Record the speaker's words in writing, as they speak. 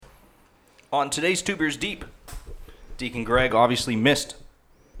On today's Two Beers Deep, Deacon Greg obviously missed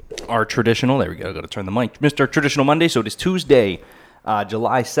our traditional, there we go, got to turn the mic, missed our traditional Monday, so it is Tuesday,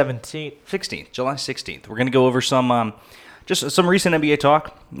 July 16th. We're going to go over just some recent NBA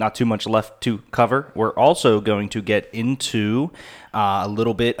talk, not too much left to cover. We're also going to get into a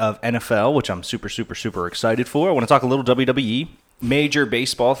little bit of NFL, which I'm super excited for. I want to talk a little WWE, major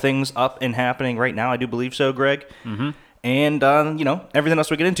baseball things up and happening right now, I do believe so, Greg. Mm-hmm. And, everything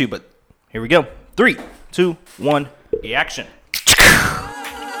else we get into, but here we go. 3, 2, 1, action. I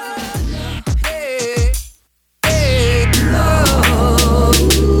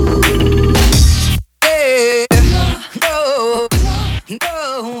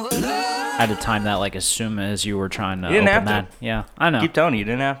had to time that like as soon as you were trying to You didn't open have that. Yeah, I know. Keep telling you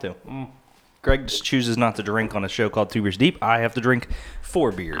didn't have to. Greg just chooses not to drink on a show called Two Beers Deep. I have to drink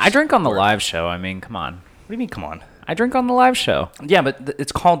 4 beers. I drink on the live show. I mean, come on. What do you mean, come on? I drink on the live show. Yeah, but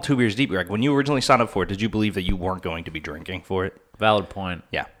it's called Two Beers Deep, Greg. When you originally signed up for it, did you believe that you weren't going to be drinking for it? Valid point.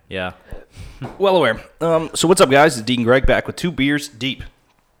 Yeah. Yeah. Well aware. So what's up, guys? It's Deacon Greg back with Two Beers Deep.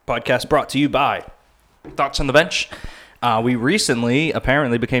 Podcast brought to you by Thoughts on the Bench. We recently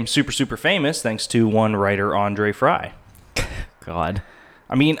apparently became super famous thanks to one writer, Andre Fry. God.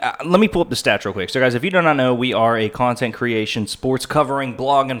 I mean, let me pull up the stats real quick. So, guys, if you do not know, we are a content creation, sports covering,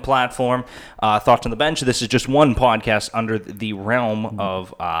 blog, and platform. Thoughts on the Bench. This is just one podcast under the realm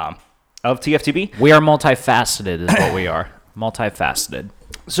of TFTB. We are multifaceted is what we are. Multifaceted.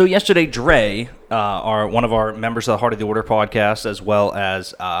 So yesterday, Dre, one of our members of the Heart of the Order podcast, as well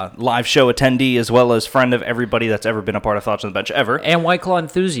as live show attendee, as well as friend of everybody that's ever been a part of Thoughts on the Bench ever. And White Claw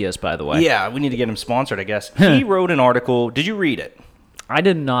enthusiast, by the way. Yeah, we need to get him sponsored, I guess. He wrote an article. Did you read it? I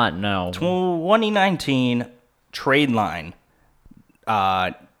did not know. 2019 trade line.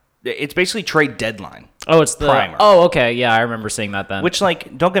 It's basically trade deadline. Oh, it's the primer. Oh, okay. Yeah, I remember seeing that then. Which,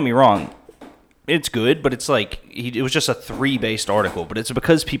 don't get me wrong. It's good, but it's it was just a 3-based article. But it's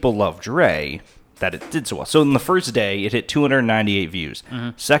because people love Dre that it did so well. So in the first day, it hit 298 views.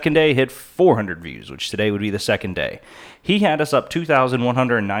 Mm-hmm. Second day, it hit 400 views, which today would be the second day. He had us up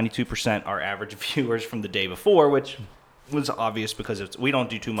 2,192% our average viewers from the day before, which was obvious because we don't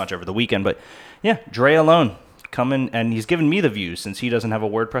do too much over the weekend. But yeah, Dre alone coming, and he's given me the views since he doesn't have a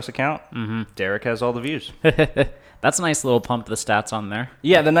WordPress account. Mm-hmm. Derek has all the views. That's a nice little pump to the stats on there.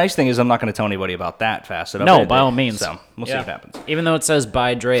 Yeah, the nice thing is I'm not going to tell anybody about that fast enough. No, by all means. So we'll see what happens. Even though it says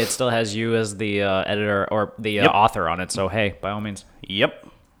by Dre, it still has you as the editor or the author on it. So, hey, by all means. Yep.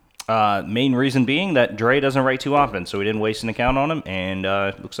 Main reason being that Dre doesn't write too often, so we didn't waste an account on him, and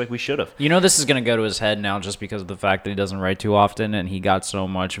looks like we should have. You know this is going to go to his head now just because of the fact that he doesn't write too often, and he got so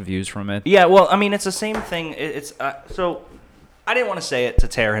much views from it. Yeah, well, I mean, it's the same thing. So I didn't want to say it to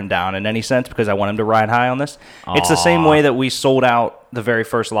tear him down in any sense because I want him to ride high on this. Aww. It's the same way that we sold out the very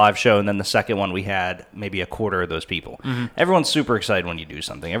first live show, and then the second one we had maybe a quarter of those people. Mm-hmm. Everyone's super excited when you do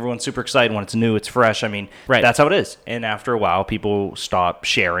something. Everyone's super excited when it's new, it's fresh. I mean, That's how it is. And after a while, people stop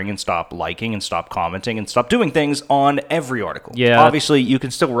sharing and stop liking and stop commenting and stop doing things on every article. Yeah. Obviously, you can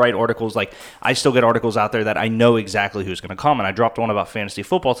still write articles. I still get articles out there that I know exactly who's going to comment. I dropped one about fantasy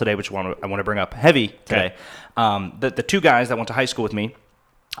football today, which I want to bring up heavy today. Okay. The 2 guys that went to high school with me,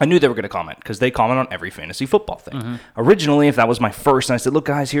 I knew they were going to comment because they comment on every fantasy football thing. Mm-hmm. Originally, if that was my first, and I said, look,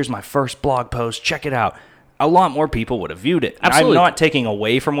 guys, here's my first blog post. Check it out. A lot more people would have viewed it. Absolutely. I'm not taking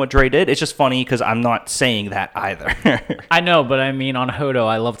away from what Dre did. It's just funny because I'm not saying that either. I know, but I mean, on HOTO,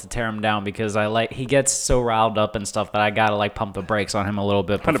 I love to tear him down because he gets so riled up and stuff that I got to pump the brakes on him a little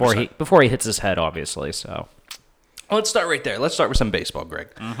bit before he hits his head, obviously. So let's start right there. Let's start with some baseball,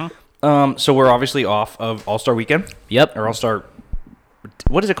 Greg. Mm-hmm. So we're obviously off of All-Star Weekend. Yep. Or All-Star...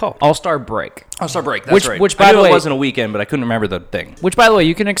 What is it called? All-Star Break. All-Star Break, that's right. Which, by the way, it wasn't a weekend, but I couldn't remember the thing. Which, by the way,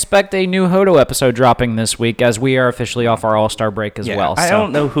 you can expect a new HOTO episode dropping this week as we are officially off our All-Star Break as well. I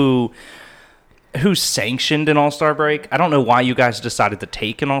don't know who sanctioned an All-Star Break. I don't know why you guys decided to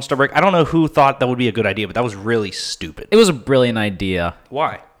take an All-Star Break. I don't know who thought that would be a good idea, but that was really stupid. It was a brilliant idea.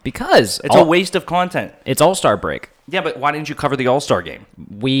 Why? Because it's a waste of content. It's All-Star Break. Yeah, but why didn't you cover the All-Star game?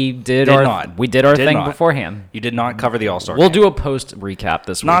 We did our thing beforehand. You did not cover the All-Star game. We'll do a post recap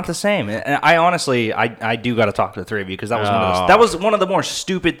this week. Not the same. And I honestly, I do got to talk to the 3 of you because that was one of the more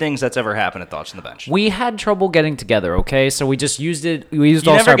stupid things that's ever happened at Thoughts on the Bench. We had trouble getting together, okay? So we just used it. We used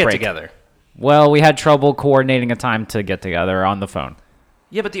All-Star All-Star Break. Break. Together. Well, we had trouble coordinating a time to get together on the phone.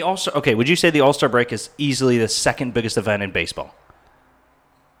 Yeah, but the All-Star... Okay, would you say the All-Star Break is easily the second biggest event in baseball?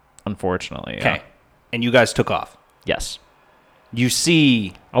 Unfortunately, yeah. Okay. And you guys took off. Yes. You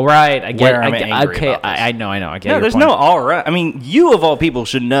see... All right. I get. I'm angry okay. about this. I know. I get. No, your there's point. no all right. I mean, you of all people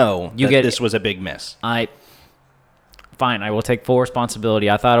should know that this was a big miss. Fine, I will take full responsibility.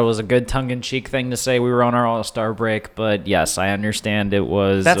 I thought it was a good tongue-in-cheek thing to say we were on our All-Star break, but yes, I understand it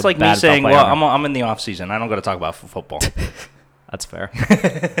was. That's like me saying, "Well, I'm in the off season. I don't got to talk about football." That's fair.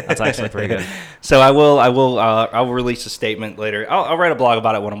 That's actually pretty good. So I will release a statement later. I'll write a blog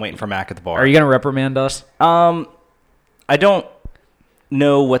about it when I'm waiting for Mac at the bar. Are you gonna reprimand us? I don't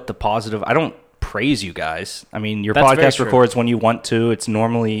know what the positive. I don't praise you guys. I mean, your podcast records when you want to. It's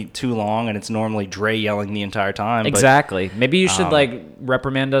normally too long, and it's normally Dre yelling the entire time. Exactly. But, maybe you should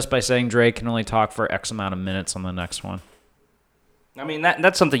reprimand us by saying Dre can only talk for X amount of minutes on the next one. I mean,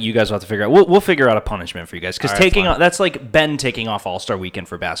 that's something you guys will have to figure out. We'll figure out a punishment for you guys because that's like Ben taking off All-Star Weekend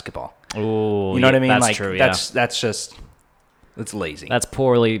for basketball. Oh, you know what I mean? That's like, true. Yeah. That's lazy. That's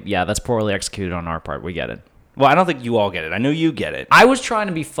poorly executed on our part. We get it. Well, I don't think you all get it. I know you get it. I was trying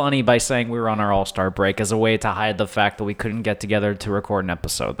to be funny by saying we were on our All-Star break as a way to hide the fact that we couldn't get together to record an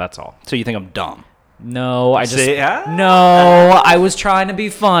episode. That's all. So you think I'm dumb? No, I was trying to be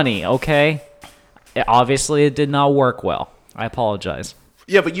funny, okay? Obviously, it did not work well. I apologize.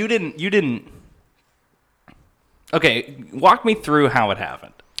 Yeah, but you didn't. Okay, walk me through how it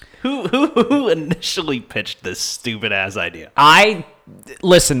happened. Who initially pitched this stupid ass idea?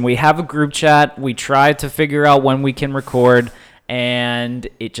 Listen, we have a group chat. We tried to figure out when we can record, and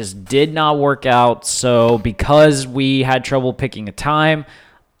it just did not work out. So because we had trouble picking a time,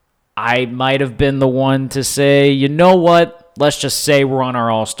 I might have been the one to say, you know what? Let's just say we're on our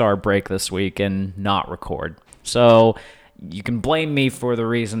All-Star break this week and not record. So you can blame me for the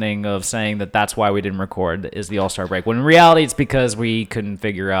reasoning of saying that that's why we didn't record is the All-Star break. When in reality, it's because we couldn't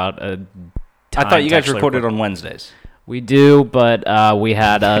figure out a time. I thought you guys recorded on Wednesdays. We do, but we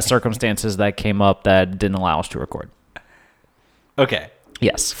had circumstances that came up that didn't allow us to record. Okay.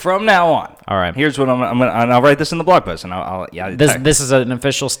 Yes. From now on. All right. Here's what I'm gonna, and I'll write this in the blog post, and This is an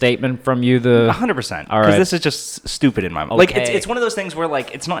official statement from you. 100%. All right. Because this is just stupid in my mind. Okay. Like it's one of those things where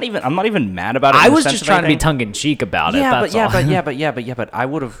like it's not even. I'm not even mad about it. I was just trying to be tongue in cheek about it. But I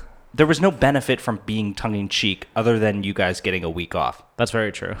would have. There was no benefit from being tongue in cheek other than you guys getting a week off. That's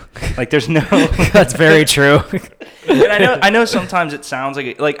very true. Like there's no. That's very true. And I know sometimes it sounds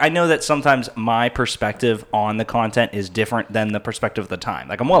like I know that sometimes my perspective on the content is different than the perspective of the time.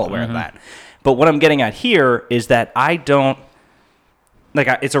 Like I'm well aware of that. But what I'm getting at here is that I don't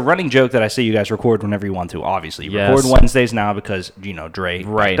it's a running joke that I say you guys record whenever you want to. Obviously, you record Wednesdays now because Dre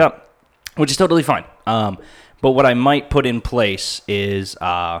backed up, which is totally fine. But what I might put in place is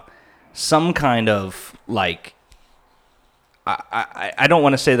some kind of like. I don't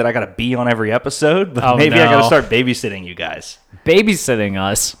want to say that I got to be on every episode, but maybe I got to start babysitting you guys. Babysitting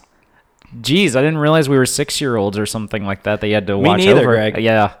us? Jeez, I didn't realize we were 6-year-olds or something like that you had to watch neither, over. Greg.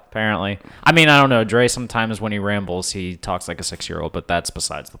 Yeah, apparently. I mean, I don't know. Dre, sometimes when he rambles, he talks like a 6-year-old, but that's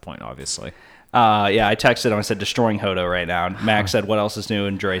besides the point, obviously. I texted him. I said, destroying HOTO right now. And Max said, what else is new?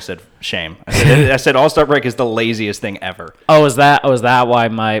 And Dre said, shame. I said All-Star Break is the laziest thing ever. Is that why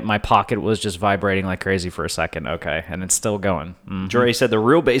my pocket was just vibrating like crazy for a second? Okay, and it's still going. Mm-hmm. Dre said, the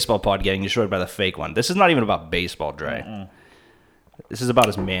real baseball pod getting destroyed by the fake one. This is not even about baseball, Dre. Mm-mm. This is about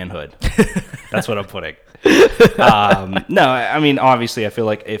his manhood. That's what I'm putting. No, I mean, obviously, I feel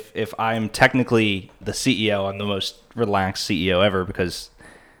like if I'm technically the CEO, I'm the most relaxed CEO ever because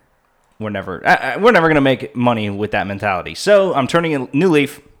we're never going to make money with that mentality. So I'm turning a new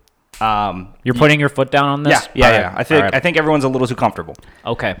leaf. You're putting your foot down on this? Yeah. I think everyone's a little too comfortable.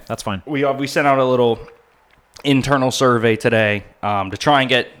 Okay, that's fine. We sent out a little internal survey today to try and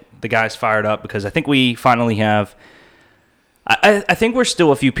get the guys fired up because I think we finally have. I think we're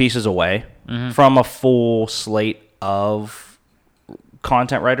still a few pieces away from a full slate of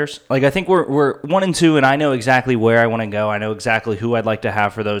content writers. Like I think we're 1 and 2, and I know exactly where I want to go. I know exactly who I'd like to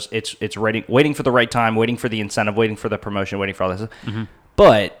have for those. It's waiting for the right time, waiting for the incentive, waiting for the promotion, waiting for all this. Mm-hmm.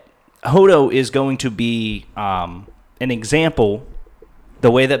 But HOTO is going to be an example.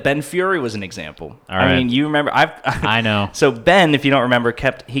 The way that Ben Fury was an example. All right. I mean, you remember? I know. So Ben, if you don't remember,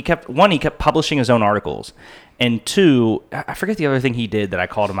 he kept publishing his own articles, and 2, I forget the other thing he did that I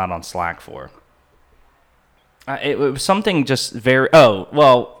called him out on Slack for. It was something just very. Oh,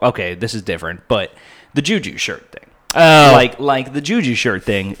 well, okay, this is different, but the Juju shirt thing. Oh, like the Juju shirt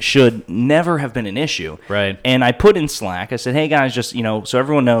thing should never have been an issue. Right. And I put in Slack. I said, hey guys, just so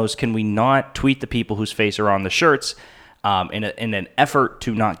everyone knows, can we not tweet the people whose face are on the shirts? In an effort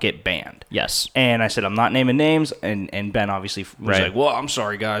to not get banned. Yes. And I said, I'm not naming names. And Ben obviously was like, well, I'm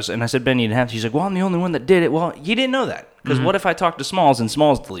sorry, guys. And I said, Ben, you didn't have to. He's like, well, I'm the only one that did it. Well, you didn't know that. Because what if I talked to Smalls and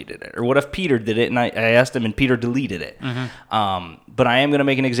Smalls deleted it? Or what if Peter did it and I asked him and Peter deleted it? But I am going to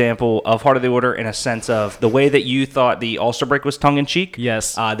make an example of Heart of the Order in a sense of the way that you thought the All-Star break was tongue-in-cheek.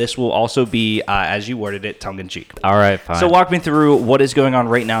 Yes. This will also be, as you worded it, tongue-in-cheek. All right, fine. So walk me through what is going on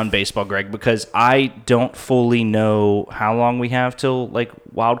right now in baseball, Greg, because I don't fully know how long we have till, like,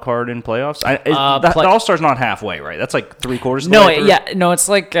 wild card and playoffs. The All-Star's not halfway, right? That's like 3/4 of the way through? No, it's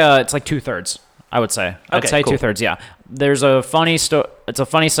like 2/3. I would say. I'd say cool. 2/3. Yeah. There's a funny It's a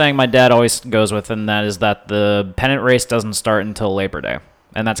funny saying my dad always goes with, and that is that the pennant race doesn't start until Labor Day,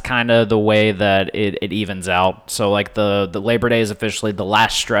 and that's kind of the way that it evens out. So like the Labor Day is officially the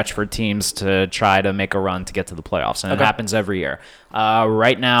last stretch for teams to try to make a run to get to the playoffs, and it happens every year.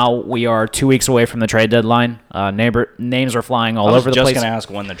 Right now we are 2 weeks away from the trade deadline. Names are flying all over the place. I was just going to ask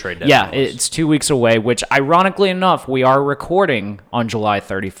when the trade deadline was. Yeah, it's 2 weeks away, which ironically enough, we are recording on July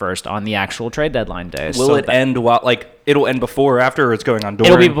 31st on the actual trade deadline day. Will it end it'll end before or after, or it's going on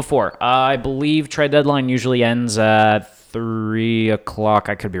during? It'll be before. I believe trade deadline usually ends at 3 o'clock.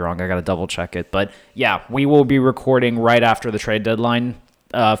 I could be wrong. I got to double check it. But yeah, we will be recording right after the trade deadline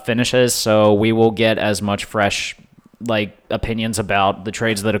finishes, so we will get as much fresh opinions about the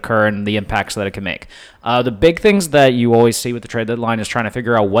trades that occur and the impacts that it can make. The big things that you always see with the trade deadline is trying to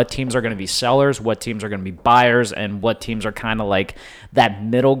figure out what teams are going to be sellers, what teams are going to be buyers, and what teams are kind of like that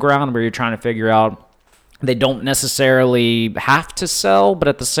middle ground where you're trying to figure out they don't necessarily have to sell, but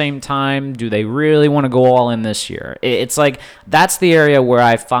at the same time, do they really want to go all in this year? It's like that's the area where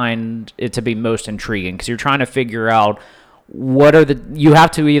I find it to be most intriguing because you're trying to figure out you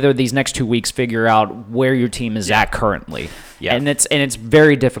have to either these next 2 weeks figure out where your team is at currently. Yeah. And it's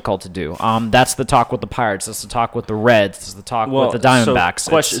very difficult to do. That's the talk with the Pirates. That's the talk with the Reds. That's the talk with the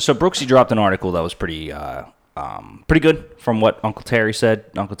Diamondbacks. So Brooksy dropped an article that was pretty good from what Uncle Terry said.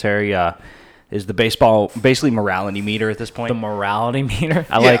 Uncle Terry is the basically morality meter at this point. The morality meter?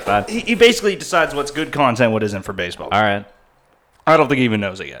 I like that. He basically decides what's good content, what isn't for baseball. All right. I don't think he even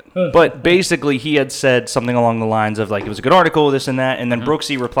knows it yet. But basically, he had said something along the lines of, like, it was a good article, this and that, and then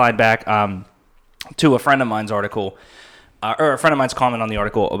Brooksy replied back to a friend of mine's article, or a friend of mine's comment on the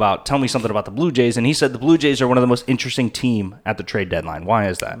article about, tell me something about the Blue Jays, and he said the Blue Jays are one of the most interesting team at the trade deadline. Why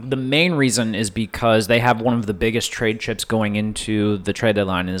is that? The main reason is because they have one of the biggest trade chips going into the trade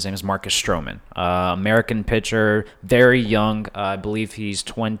deadline, and his name is Marcus Stroman. American pitcher, very young. I believe he's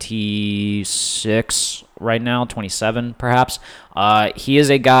 26 right now, 27 perhaps. He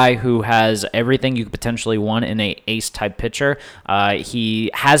is a guy who has everything you could potentially want in a ace-type pitcher. He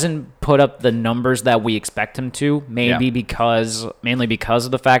hasn't put up the numbers that we expect him to, mainly because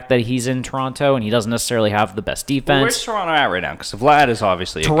of the fact that he's in Toronto and he doesn't necessarily have the best defense. Well, where's Toronto at right now? Because Vlad is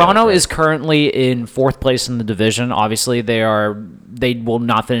obviously Toronto is currently in fourth place in the division. Obviously, they will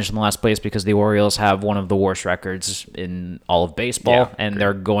not finish in the last place because the Orioles have one of the worst records in all of baseball, and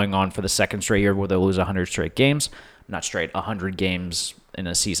they're going on for the second straight year where they'll lose 100 straight games. Not straight, 100 games in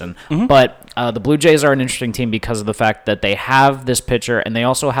a season. But the Blue Jays are an interesting team because of the fact that they have this pitcher and they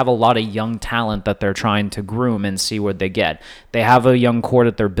also have a lot of young talent that they're trying to groom and see what they get. They have a young core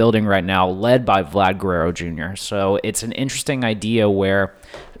that they're building right now led by Vlad Guerrero Jr. So it's an interesting idea where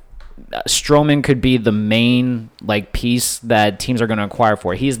Stroman could be the main piece that teams are going to acquire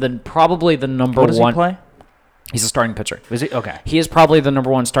for. He's probably the number one. What does he play? He's a starting pitcher. Is he? Okay. He is probably the number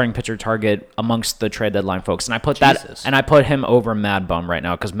one starting pitcher target amongst the trade deadline folks, and I put him over Mad Bum right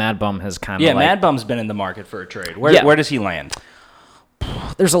now because Mad Bum has kind of Mad Bum's been in the market for a trade. Where does he land?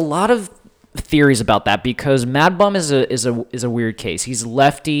 There's a lot of theories about that because Mad Bum is a weird case. He's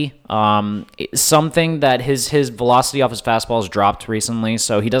lefty. Something that his velocity off his fastball has dropped recently,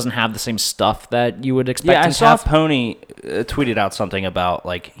 so he doesn't have the same stuff that you would expect. Yeah, I saw Pony tweeted out something about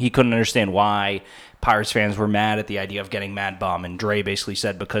he couldn't understand why Pirates fans were mad at the idea of getting Mad Bum, and Dre basically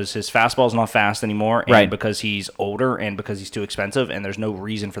said because his fastball's not fast anymore, and because he's older, and because he's too expensive, and there's no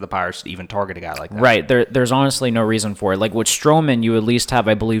reason for the Pirates to even target a guy like that. Right, there's honestly no reason for it. Like with Stroman, you at least have,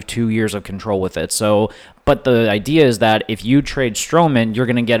 I believe, 2 years of control with it. So, but the idea is that if you trade Stroman, you're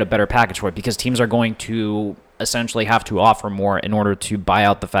going to get a better package for it because teams are going to essentially have to offer more in order to buy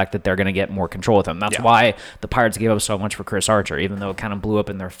out the fact that they're going to get more control with him. That's why the Pirates gave up so much for Chris Archer, even though it kind of blew up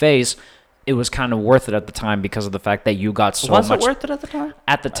in their face. It was kind of worth it at the time because of the fact that you got so much. Was it worth it at the time?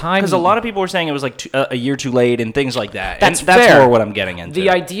 At the time, because a lot of people were saying it was a year too late and things like that. That's more what I'm getting into. The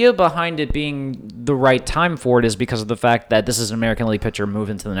idea behind it being the right time for it is because of the fact that this is an American League pitcher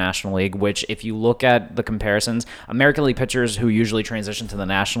moving to the National League, which if you look at the comparisons, American League pitchers who usually transition to the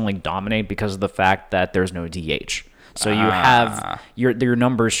National League dominate because of the fact that there's no DH. So you have your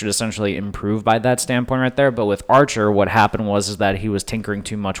numbers should essentially improve by that standpoint right there. But with Archer, what happened was that he was tinkering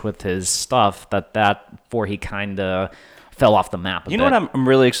too much with his stuff before he kind of fell off the map. You know what I'm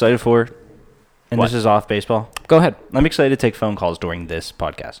really excited for? And What? this is off baseball. Go ahead. I'm excited to take phone calls during this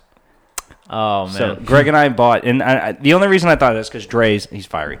podcast. Oh, man. So Greg and I bought, and the only reason I thought of this because he's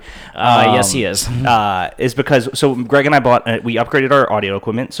fiery. Yes, he is. Is because Greg and I bought, we upgraded our audio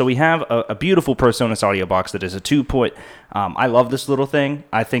equipment. So we have a beautiful ProSonus audio box that is a 2-point. I love this little thing.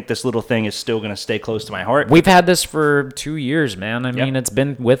 I think this little thing is still going to stay close to my heart. We've had this for 2 years, man. I mean, it's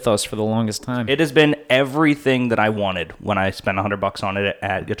been with us for the longest time. It has been everything that I wanted when I spent $100 on it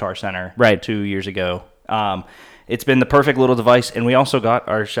at Guitar Center 2 years ago. It's been the perfect little device, and we also got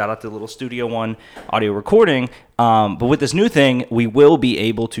our shout out to Little Studio One audio recording. But with this new thing, we will be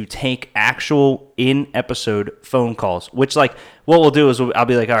able to take actual in-episode phone calls, which, like, what we'll do is I'll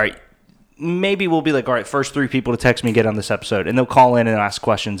be like, all right, maybe we'll be like, all right, first 3 people to text me get on this episode, and they'll call in and ask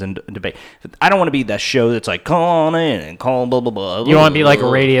questions and debate. I don't want to be that show that's like, call on in and call blah, blah, blah. You want to be like a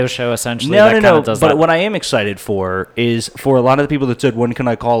radio show, essentially? No. But what I am excited for is for a lot of the people that said, when can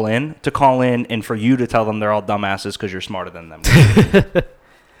I call in, to call in and for you to tell them they're all dumbasses because you're smarter than them.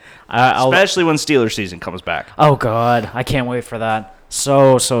 Especially when Steelers season comes back. Oh, God. I can't wait for that.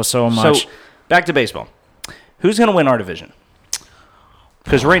 So much. So, back to baseball. Who's going to win our division?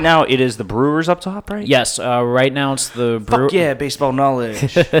 Because right now it is the Brewers up top, right? Yes. Right now it's the Fuck yeah, baseball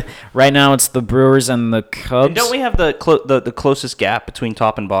knowledge. Right now it's the Brewers and the Cubs. And don't we have the closest gap between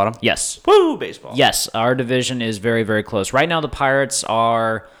top and bottom? Yes. Woo, baseball. Yes, our division is very, very close. Right now the Pirates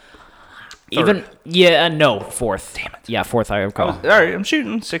are fourth. Damn it. Yeah, fourth I recall. All right, I'm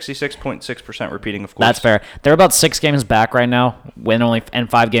shooting 66.6% repeating, of course. That's fair. They're about 6 games back right now,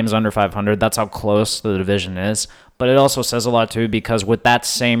 and 5 games under 500. That's how close the division is. But it also says a lot, too, because with that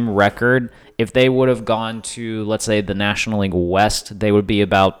same record, if they would have gone to, let's say, the National League West, they would be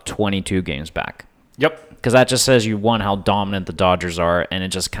about 22 games back. Yep. Because that just says how dominant the Dodgers are, and it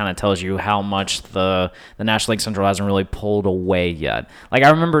just kind of tells you how much the National League Central hasn't really pulled away yet. Like, I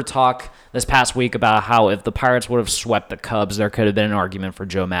remember talk this past week about how if the Pirates would have swept the Cubs, there could have been an argument for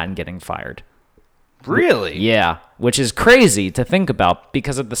Joe Madden getting fired. Really? Yeah, which is crazy to think about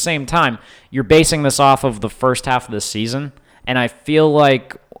because at the same time, you're basing this off of the first half of the season, and I feel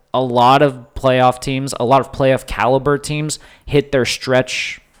like a lot of playoff caliber teams hit their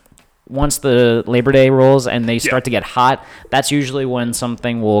stretch once the Labor Day rolls and they start to get hot. That's usually when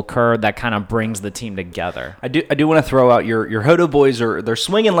something will occur that kind of brings the team together. I do want to throw out your HOTO boys they're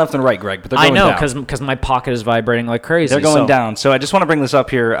swinging left and right, Greg, but they're going down. I know because my pocket is vibrating like crazy. They're going down. So I just want to bring this up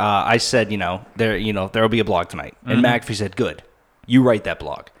here. I said, there will be a blog tonight, and McAfee said, "Good, you write that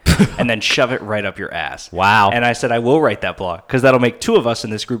blog." And then shove it right up your ass. Wow. And I said, I will write that blog because that'll make 2 of us in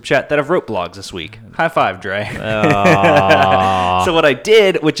this group chat that have wrote blogs this week. High five, Dre. So what I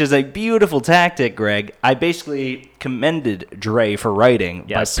did, which is a beautiful tactic, Greg, I basically commended Dre for writing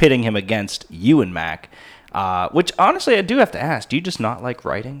by pitting him against you and Mac, which honestly I do have to ask. Do you just not like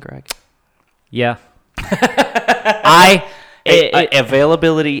writing, Greg? Yeah.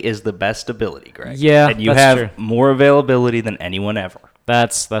 Availability is the best ability, Greg. Yeah, and you that's have true. more availability than anyone ever.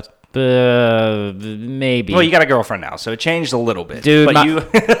 That's maybe. Well, you got a girlfriend now, so it changed a little bit. Dude,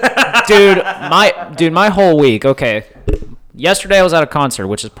 my whole week. Okay, yesterday I was at a concert,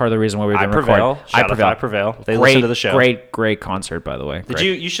 which is part of the reason why we didn't record. I prevail. They listen to the show. Great concert, by the way.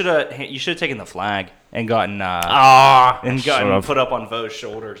 You should have taken the flag and gotten put up on Vo's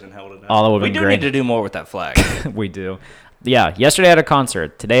shoulders and held it up. We do need to do more with that flag. We do. Yeah, yesterday I had a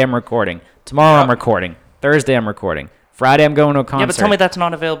concert. Today I'm recording. Tomorrow I'm recording. Thursday I'm recording. Friday I'm going to a concert. Yeah, but tell me that's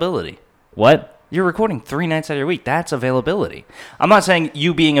not availability. What? You're recording 3 nights out of your week. That's availability. I'm not saying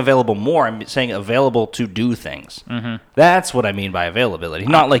you being available more. I'm saying available to do things. Mm-hmm. That's what I mean by availability.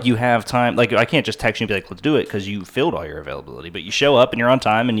 Not like you have time. Like, I can't just text you and be like, let's do it because you filled all your availability. But you show up and you're on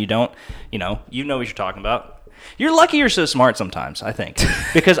time and you don't, you know what you're talking about. You're lucky you're so smart sometimes, I think.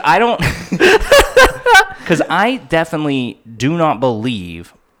 Because I don't... Because I definitely do not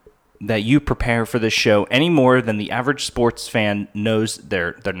believe that you prepare for this show any more than the average sports fan knows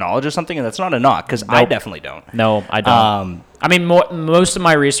their knowledge of something, and that's not a knock, because I definitely don't. No, I don't. I mean, most of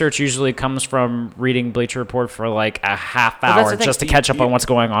my research usually comes from reading Bleacher Report for like a half hour just to catch up on what's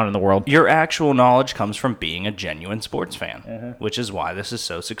going on in the world. Your actual knowledge comes from being a genuine sports fan, which is why this is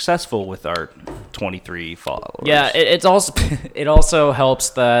so successful with our 23 followers. Yeah, it also helps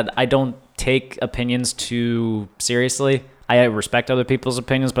that I don't take opinions too seriously. I respect other people's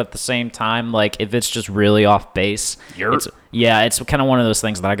opinions, but at the same time, like if it's just really off base, it's kind of one of those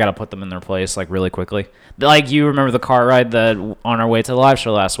things that I got to put them in their place like really quickly. Like you remember the car ride that on our way to the live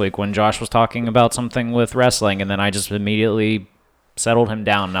show last week when Josh was talking about something with wrestling, and then I just immediately settled him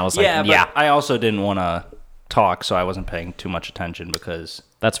down, and I was like, yeah. I also didn't want to talk, so I wasn't paying too much attention because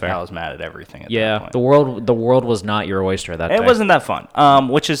that's fair. I was mad at everything. At that point. The world was not your oyster that day. It wasn't that fun.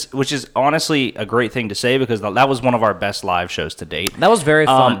 Which is honestly a great thing to say because that was one of our best live shows to date. That was very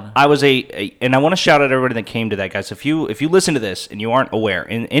fun. I was and I want to shout out everybody that came to that, guys. If you listen to this and you aren't aware,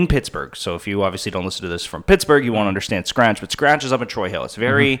 in Pittsburgh, so if you obviously don't listen to this from Pittsburgh, you won't understand Scratch, but Scratch is up in Troy Hill. It's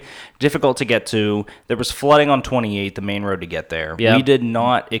very difficult to get to. There was flooding on 28, the main road to get there. Yep. We did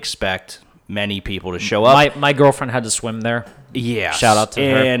not expect many people to show up. My girlfriend had to swim there. Yeah. Shout out to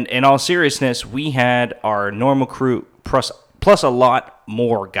her. And in all seriousness, we had our normal crew plus a lot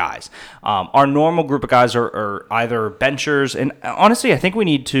more guys. Our normal group of guys are either benchers, and honestly, I think we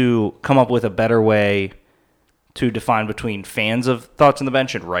need to come up with a better way to define between fans of Thoughts on the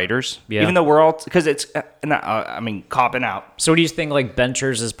Bench and writers. Yeah. Even though we're all, because it's, copping out. So what do you think, like,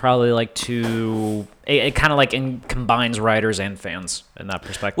 benchers is probably like it kind of like combines writers and fans in that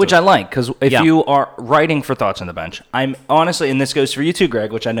perspective. Which I like, because if you are writing for Thoughts on the Bench, I'm honestly, and this goes for you too,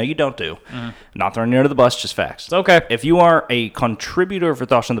 Greg, which I know you don't do, not throwing you under the bus, just facts. It's okay. If you are a contributor for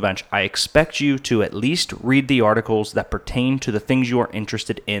Thoughts on the Bench, I expect you to at least read the articles that pertain to the things you are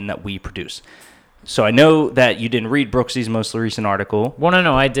interested in that we produce. So I know that you didn't read Brooksy's most recent article. Well,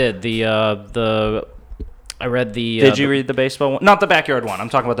 no, I did. I read the... Did you read the baseball one? Not the backyard one. I'm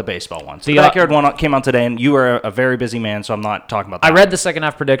talking about the baseball one. So the backyard one came out today, and you were a very busy man, so I'm not talking about that. I read the second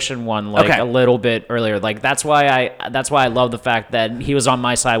half prediction one a little bit earlier. Like that's why I love the fact that he was on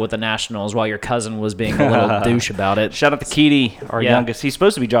my side with the Nationals while your cousin was being a little douche about it. Shout out to Keedy, our youngest. He's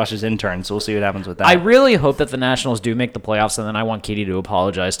supposed to be Josh's intern, so we'll see what happens with that. I really hope that the Nationals do make the playoffs, and then I want Keedy to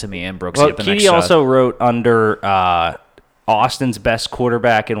apologize to me and Brooksy at the next shot. Keedy also wrote under... Austin's best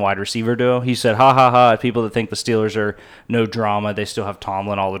quarterback and wide receiver duo. He said, ha, ha, ha, people that think the Steelers are no drama, they still have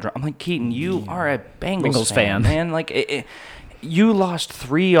Tomlin, all the drama. I'm like, Keaton, you are a Bengals fan, man. Like, you lost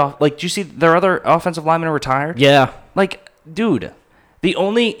 3 off. Like, do you see their other offensive linemen are retired? Yeah. Like, dude, the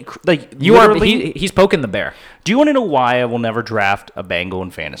only, like, he's poking the bear. Do you want to know why I will never draft a Bengal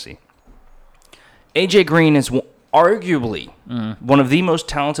in fantasy? AJ Green is arguably one of the most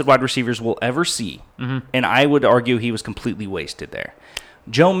talented wide receivers we'll ever see, and I would argue he was completely wasted there.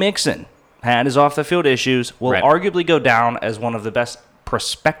 Joe Mixon had his off-the-field issues, will arguably go down as one of the best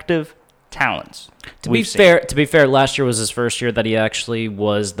prospective talents. To be fair, last year was his first year that he actually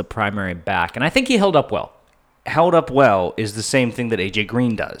was the primary back, and I think he held up well. Held up well is the same thing that AJ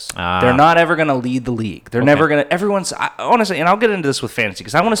Green does. They're not ever going to lead the league. They're never going to. Honestly, and I'll get into this with fantasy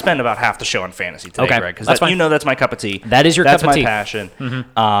because I want to spend about half the show on fantasy today, Greg. Because that's my cup of tea. That is your cup of tea. That's my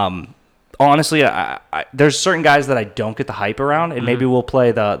passion. Honestly, there's certain guys that I don't get the hype around, and maybe we'll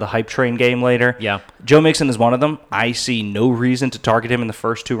play the hype train game later. Yeah. Joe Mixon is one of them. I see no reason to target him in the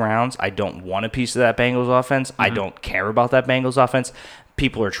first 2 rounds. I don't want a piece of that Bengals offense. I don't care about that Bengals offense.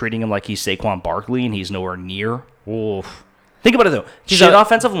 People are treating him like he's Saquon Barkley, and he's nowhere near. Oof. Think about it, though. Shit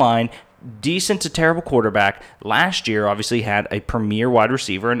offensive line, decent to terrible quarterback. Last year, obviously, had a premier wide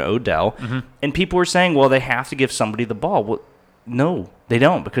receiver in Odell, and people were saying, well, they have to give somebody the ball. Well, no, they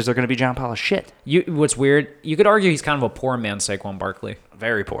don't, because they're going to be John Pile of shit. What's weird, you could argue he's kind of a poor man, Saquon Barkley.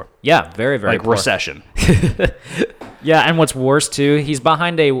 Very poor. Yeah, very, very poor. Like recession. Yeah, and what's worse, too, he's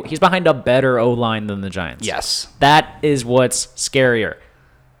behind a better O-line than the Giants. Yes. That is what's scarier.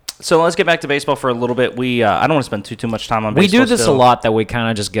 So let's get back to baseball for a little bit. I don't want to spend too much time on baseball. We do this a lot that we kind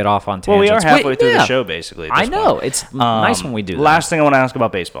of just get off on tangents. Well, we are halfway through the show, basically. I know. Point. It's nice when we do that. Last thing I want to ask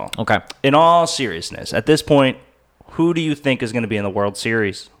about baseball. Okay. In all seriousness, at this point, who do you think is going to be in the World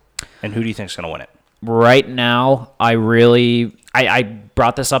Series, and who do you think is going to win it? Right now, I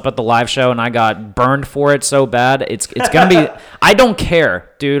brought this up at the live show, and I got burned for it so bad. It's going to be – I don't care,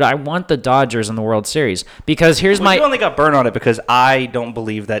 dude. I want the Dodgers in the World Series because you only got burned on it because I don't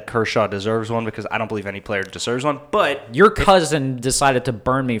believe that Kershaw deserves one because I don't believe any player deserves one. But your cousin decided to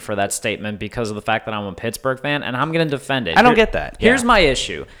burn me for that statement because of the fact that I'm a Pittsburgh fan, and I'm going to defend it. I don't get that. Here's my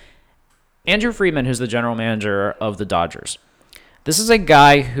issue. Andrew Friedman, who's the general manager of the Dodgers, this is a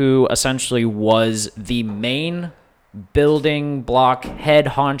guy who essentially was the main building block head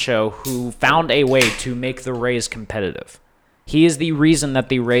honcho who found a way to make the Rays competitive. He is the reason that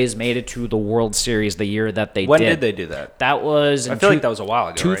the Rays made it to the World Series the year that they did. When did they do that? That was I feel like that was a while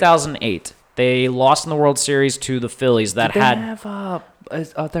ago. 2008. Right? They lost in the World Series to the Phillies. That did they have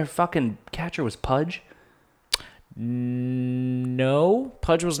their fucking catcher was Pudge? No,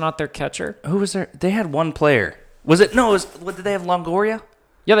 Pudge was not their catcher. Who was there? They had one player. Was it? No, what did they have? Longoria?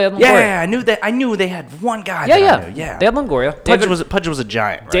 Yeah, they had Longoria. Yeah, I knew that. I knew they had one guy. Yeah, that I knew. Yeah. They had Longoria. Pudge was a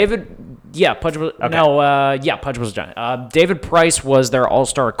giant, right? Pudge was Pudge was a giant. David Price was their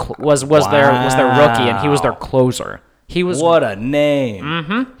all-star was their rookie, and he was their closer. He was what a name.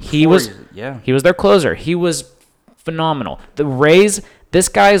 Mm-hmm. He was their closer. He was phenomenal. The Rays. This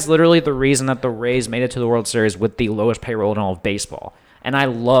guy is literally the reason that the Rays made it to the World Series with the lowest payroll in all of baseball, and I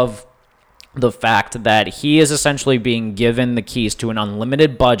love the fact that he is essentially being given the keys to an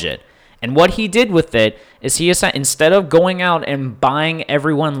unlimited budget. And what he did with it is instead of going out and buying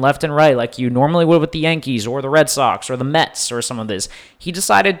everyone left and right like you normally would with the Yankees or the Red Sox or the Mets or some of this, he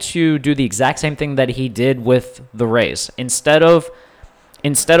decided to do the exact same thing that he did with the Rays. Instead of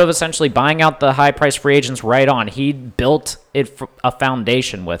essentially buying out the high-priced free agents right on, he built a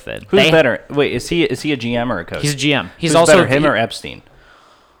foundation with it. Who's better? Wait, is he a GM or a coach? He's a GM. Who's also better, him or Epstein?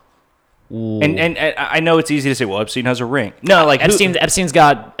 And I know it's easy to say, well, Epstein has a ring. No, like Epstein's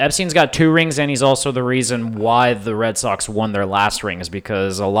got 2 rings, and he's also the reason why the Red Sox won their last ring is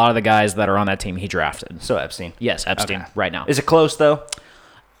because a lot of the guys that are on that team he drafted. So Epstein. Yes, Epstein. Okay. Right now. Is it close though?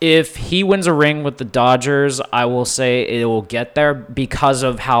 If he wins a ring with the Dodgers, I will say it will get there because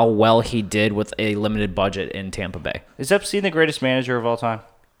of how well he did with a limited budget in Tampa Bay. Is Epstein the greatest manager of all time?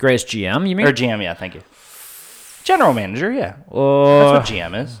 Greatest GM, you mean? Or GM, yeah, thank you. General manager, yeah. That's what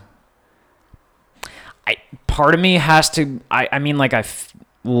GM is. Part of me has to. I don't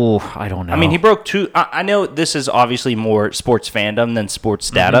know. I mean, he broke 2. I know this is obviously more sports fandom than sports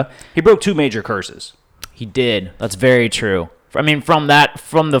data. Mm-hmm. He broke 2 major curses. He did. That's very true. I mean, from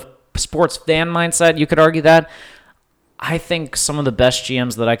the sports fan mindset, you could argue that. I think some of the best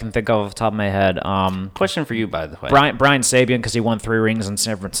GMs that I can think of off the top of my head. Question for you, by the way. Brian Sabian, because he won 3 rings in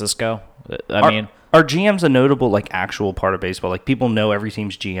San Francisco. Are GMs a notable actual part of baseball? Like people know every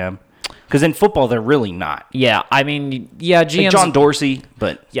team's GM. Because in football, they're really not. Yeah, I mean, GMs... Like John Dorsey,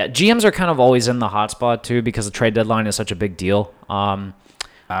 but... Yeah, GMs are kind of always in the hot spot, too, because the trade deadline is such a big deal.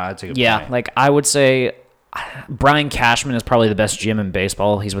 That's a good point. I would say Brian Cashman is probably the best GM in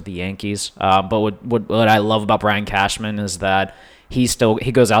baseball. He's with the Yankees. But what I love about Brian Cashman is that he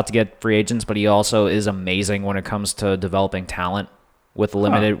goes out to get free agents, but he also is amazing when it comes to developing talent with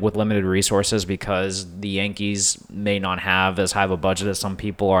limited resources, because the Yankees may not have as high of a budget as some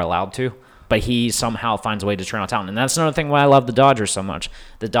people are allowed to, but he somehow finds a way to turn out talent. And that's another thing why I love the Dodgers so much.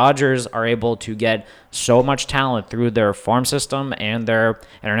 The Dodgers are able to get so much talent through their farm system and their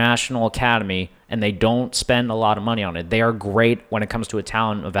international academy, and they don't spend a lot of money on it. They are great when it comes to a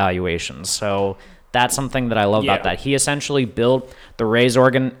talent evaluation. So that's something that I love about that. He essentially built the Rays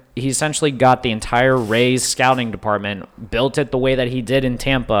he essentially got the entire Rays scouting department, built it the way that he did in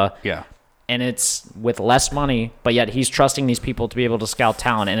Tampa. Yeah. And it's with less money, but yet he's trusting these people to be able to scout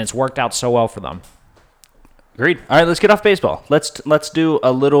talent, and it's worked out so well for them. Agreed. All right, let's get off baseball. Let's do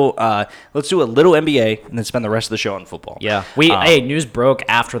a little NBA and then spend the rest of the show on football. Yeah. News broke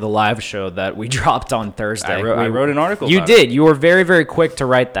after the live show that we dropped on Thursday. I wrote an article. You did. You were very, very quick to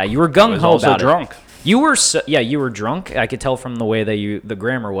write that. You were gung ho about it. Drunk. You were drunk. I could tell from the way that the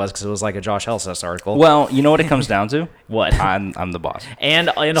grammar was, because it was like a Josh Helsess article. Well, you know what it comes down to? What? I'm the boss. And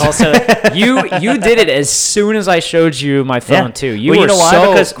also, you did it as soon as I showed you my phone too. You know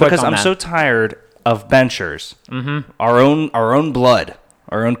why? So because I'm so tired of benchers, our own blood,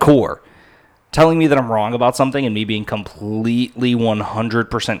 our own core, telling me that I'm wrong about something and me being completely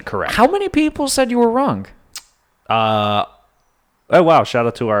 100% correct. How many people said you were wrong? Oh, wow. Shout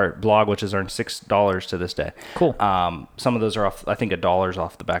out to our blog, which has earned $6 to this day. Cool. Some of those are off, I think $1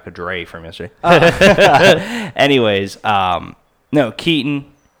 off the back of Dre from yesterday. Anyways, no,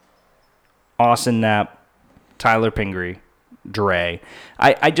 Keaton, Austin Knapp, Tyler Pingree, Dre.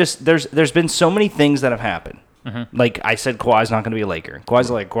 I just, there's been so many things that have happened. Mm-hmm. Like I said, Kawhi's not going to be a Laker. Kawhi's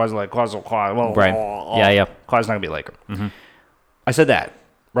Kawhi. Well, right. Yeah. Kawhi's not going to be a Laker. Mm-hmm. I said that.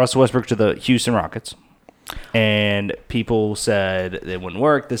 Russell Westbrook to the Houston Rockets. And people said it wouldn't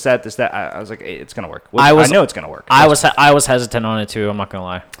work. This, that. I was like, hey, it's gonna work. I know it's gonna work. I was hesitant on it too. I'm not gonna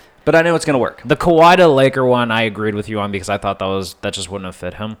lie, but I know it's gonna work. The Kawhi to Laker one, I agreed with you on, because I thought that just wouldn't have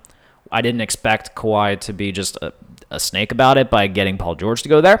fit him. I didn't expect Kawhi to be just a snake about it by getting Paul George to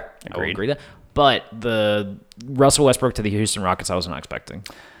go there. I will agree that. But the Russell Westbrook to the Houston Rockets, I was not expecting.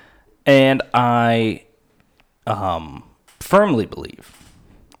 And I firmly believe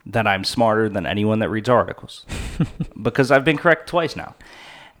that I'm smarter than anyone that reads articles, because I've been correct twice now.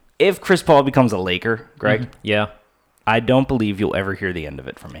 If Chris Paul becomes a Laker, Greg, yeah, I don't believe you'll ever hear the end of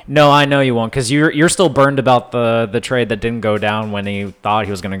it from me. No, I know you won't, because you're still burned about the trade that didn't go down when he thought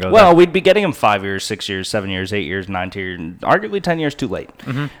he was going to go Well, there. we'd be getting him 5 years, 6 years, 7 years, 8 years, 9 years, arguably 10 years too late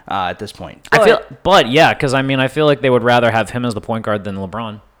at this point. But yeah, because I feel like they would rather have him as the point guard than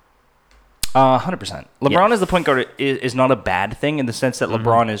LeBron. 100%. LeBron as the point guard is not a bad thing in the sense that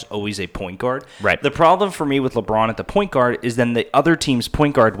LeBron is always a point guard. Right. The problem for me with LeBron at the point guard is then the other team's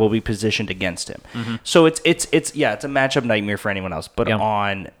point guard will be positioned against him. So it's a matchup nightmare for anyone else. But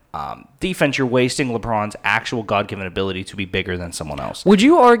on defense, you're wasting LeBron's actual God-given ability to be bigger than someone else. Would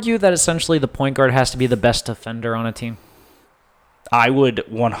you argue that essentially the point guard has to be the best defender on a team? I would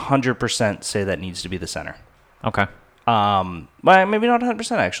 100% say that needs to be the center. Okay. Well, maybe not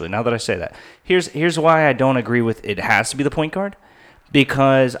 100% actually, now that I say that. Here's why I don't agree with it has to be the point guard.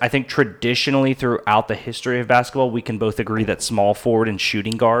 Because I think traditionally throughout the history of basketball, we can both agree that small forward and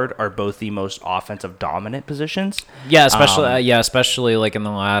shooting guard are both the most offensive dominant positions. Yeah, especially like in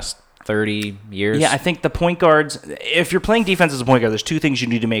the last 30 years. Yeah, I think the point guards, if you're playing defense as a point guard, there's two things you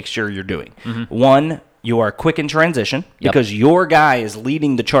need to make sure you're doing. One, you are quick in transition because your guy is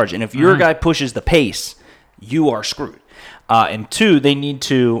leading the charge. And if your guy pushes the pace, you are screwed. And two, they need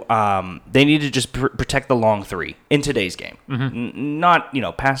to just protect the long three in today's game.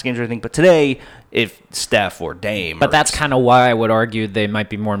 Not past games or anything, but today, if Steph or Dame. But that's kind of why I would argue they might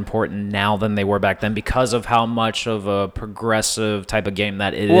be more important now than they were back then, because of how much of a progressive type of game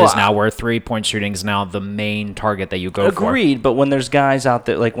that it is now, where 3-point shooting is now the main target that you go for. Agreed, but when there's guys out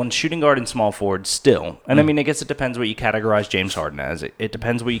there, like when shooting guard and small forward still, and I guess it depends what you categorize James Harden as. It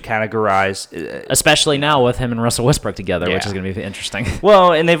depends what you categorize. Especially now with him and Russell Westbrook together, which is going to be interesting.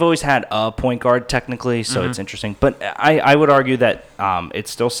 Well, and they've always had a point guard technically, so it's interesting. But I would argue that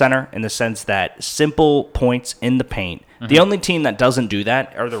it's still center in the sense that simple points in the paint. The only team that doesn't do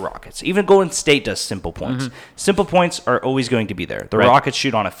that are the Rockets. Even Golden State does simple points. Simple points are always going to be there. The Rockets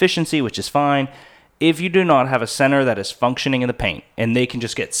shoot on efficiency, which is fine. If you do not have a center that is functioning in the paint and they can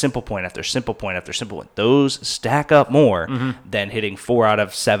just get simple point after simple point after simple point, those stack up more than hitting 4 out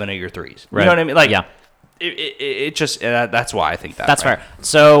of 7 of your threes. You know what I mean? It just that's why I think that. That's fair.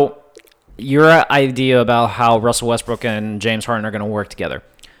 So your idea about how Russell Westbrook and James Harden are going to work together.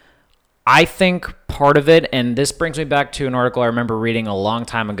 I think part of it, and this brings me back to an article I remember reading a long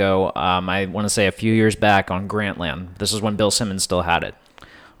time ago, I want to say a few years back on Grantland. This is when Bill Simmons still had it.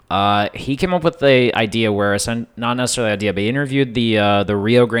 He came up with the idea where, not necessarily the idea, but he interviewed the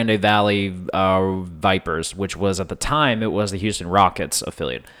Rio Grande Valley Vipers, which was at the time, it was the Houston Rockets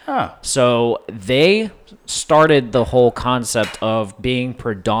affiliate. So they started the whole concept of being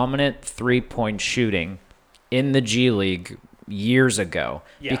predominant 3-point shooting in the G League years ago,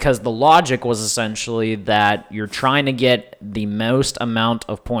 because the logic was essentially that you're trying to get the most amount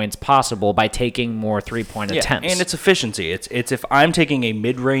of points possible by taking more 3-point attempts. And it's efficiency. It's if I'm taking a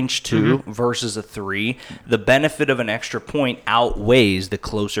mid-range 2 versus a 3, the benefit of an extra point outweighs the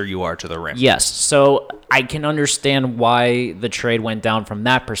closer you are to the rim. Yes, so I can understand why the trade went down from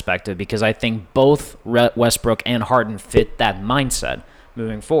that perspective, because I think both Westbrook and Harden fit that mindset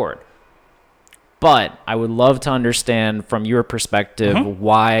moving forward. But I would love to understand from your perspective,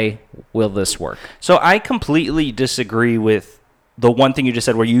 why will this work? So I completely disagree with the one thing you just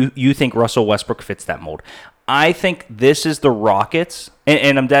said where you think Russell Westbrook fits that mold. I think this is the Rockets,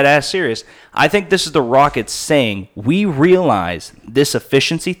 and I'm dead ass serious. I think this is the Rockets saying, we realize this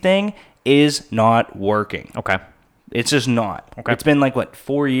efficiency thing is not working. Okay. It's just not. Okay. It's been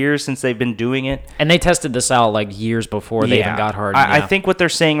 4 years since they've been doing it. And they tested this out years before they even got Harden. I think what they're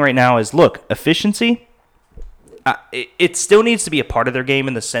saying right now is, look, efficiency, it still needs to be a part of their game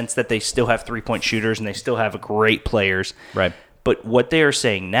in the sense that they still have 3-point shooters and they still have great players. Right. But what they are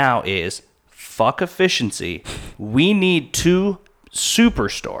saying now is, fuck efficiency. We need 2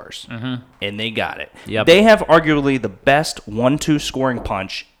 superstars. And they got it. Yep. They have arguably the best 1-2 scoring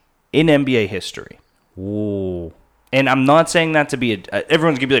punch in NBA history. Ooh. And I'm not saying that to be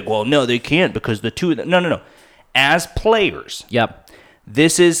everyone's going to be like, well, no, they can't because the two of them. No. As players,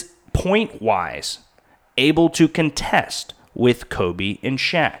 this is point-wise able to contest with Kobe and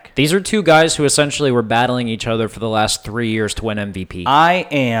Shaq. These are 2 guys who essentially were battling each other for the last 3 years to win MVP. I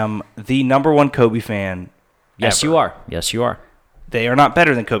am the number 1 Kobe fan Yes, ever. you are. Yes, you are. They are not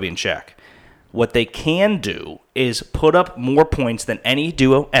better than Kobe and Shaq. What they can do is put up more points than any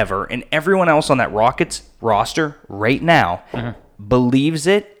duo ever, and everyone else on that Rockets roster right now believes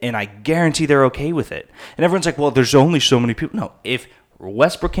it, and I guarantee they're okay with it. And everyone's like, well, there's only so many people. No, if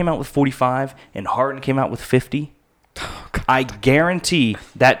Westbrook came out with 45 and Harden came out with 50, I guarantee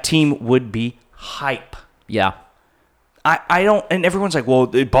that team would be hype. Yeah. I don't, and everyone's like, well,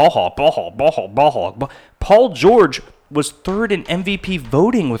 ball hog. Paul George was third in MVP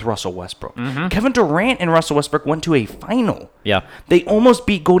voting with Russell Westbrook. Kevin Durant and Russell Westbrook went to a final. Yeah. They almost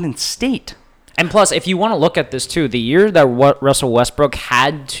beat Golden State. And plus, if you want to look at this too, the year that Russell Westbrook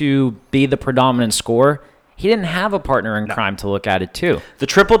had to be the predominant scorer, he didn't have a partner in crime to look at it too. The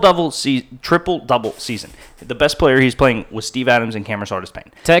triple-double season. The best player he's playing was Steve Adams and Cameron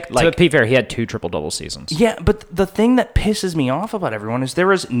Artis-Payne. To be fair, he had 2 triple-double seasons. Yeah, but the thing that pisses me off about everyone is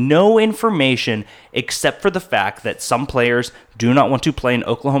there is no information except for the fact that some players do not want to play in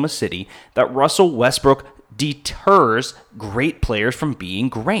Oklahoma City, that Russell Westbrook deters great players from being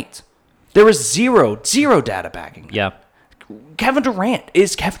great. There is zero data backing that. Yeah. Kevin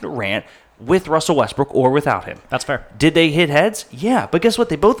Durant with Russell Westbrook or without him? That's fair. Did they hit heads? Yeah, but guess what?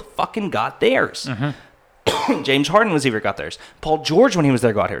 They both fucking got theirs. James Harden got theirs. Paul George, when he was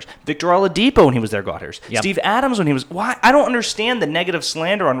there, got hers. Victor Oladipo, when he was there, got hers. Yep. Steve Adams, when he was... Why? I don't understand the negative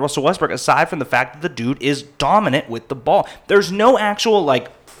slander on Russell Westbrook aside from the fact that the dude is dominant with the ball. There's no actual,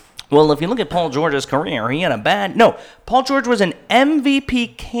 well, if you look at Paul George's career, he had a bad... No, Paul George was an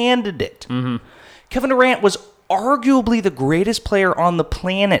MVP candidate. Kevin Durant was arguably the greatest player on the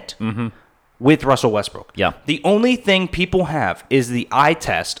planet with Russell Westbrook. Yeah. The only thing people have is the eye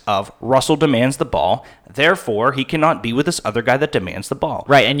test of Russell demands the ball, therefore he cannot be with this other guy that demands the ball.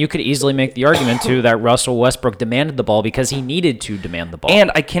 Right, and you could easily make the argument, too, that Russell Westbrook demanded the ball because he needed to demand the ball. And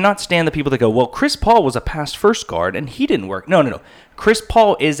I cannot stand the people that go, well, Chris Paul was a pass-first guard, and he didn't work. No. Chris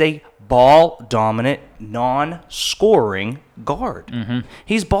Paul is a ball-dominant, non-scoring guard.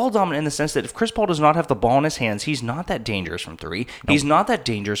 He's ball-dominant in the sense that if Chris Paul does not have the ball in his hands, he's not that dangerous from three. Nope. He's not that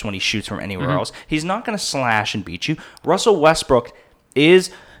dangerous when he shoots from anywhere else. He's not going to slash and beat you. Russell Westbrook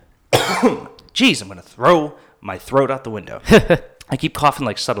is... Jeez, I'm going to throw my throat out the window. I keep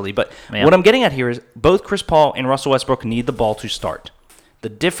coughing subtly, but what I'm getting at here is both Chris Paul and Russell Westbrook need the ball to start. The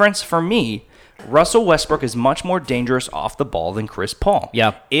difference for me, Russell Westbrook is much more dangerous off the ball than Chris Paul.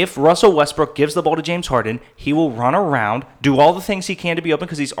 Yeah. If Russell Westbrook gives the ball to James Harden, he will run around, do all the things he can to be open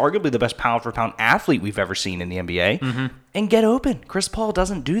because he's arguably the best pound-for-pound athlete we've ever seen in the NBA, and get open. Chris Paul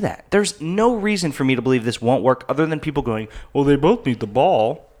doesn't do that. There's no reason for me to believe this won't work other than people going, well, they both need the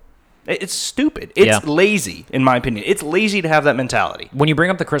ball. It's stupid. It's lazy, in my opinion. It's lazy to have that mentality. When you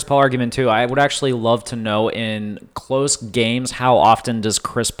bring up the Chris Paul argument, too, I would actually love to know in close games, how often does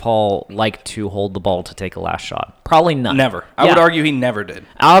Chris Paul like to hold the ball to take a last shot? Probably none. Never. I would argue he never did.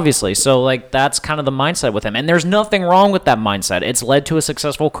 Obviously. So, that's kind of the mindset with him. And there's nothing wrong with that mindset. It's led to a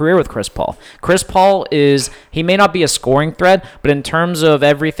successful career with Chris Paul. Chris Paul he may not be a scoring threat, but in terms of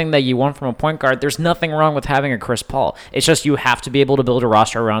everything that you want from a point guard, there's nothing wrong with having a Chris Paul. It's just you have to be able to build a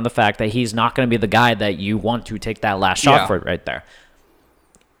roster around the fact that he's not going to be the guy that you want to take that last shot for right there.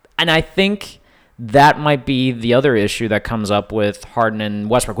 And I think that might be the other issue that comes up with Harden and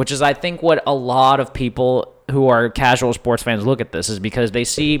Westbrook, which is I think what a lot of people who are casual sports fans look at this is because they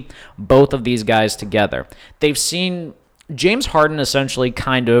see both of these guys together. They've seen James Harden essentially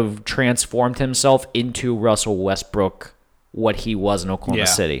kind of transformed himself into Russell Westbrook, what he was in Oklahoma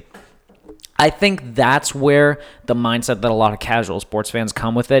City. I think that's where the mindset that a lot of casual sports fans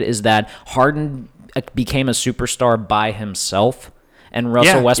come with it is that Harden became a superstar by himself, and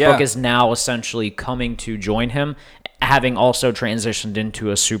Russell Westbrook is now essentially coming to join him, having also transitioned into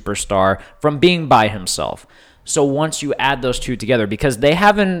a superstar from being by himself. So once you add those two together, because they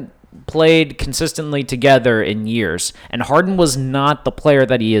haven't played consistently together in years, and Harden was not the player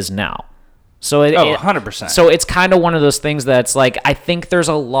that he is now. So 100%. So it's kind of one of those things that's I think there's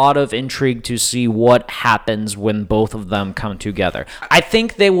a lot of intrigue to see what happens when both of them come together. I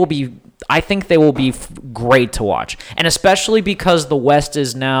think they will be great to watch, and especially because the West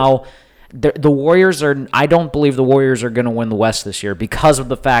is now. The Warriors are. I don't believe the Warriors are going to win the West this year because of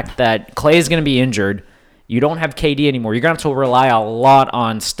the fact that Klay is going to be injured. You don't have KD anymore. You're going to have to rely a lot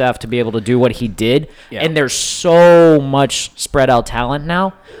on Steph to be able to do what he did, and there's so much spread out talent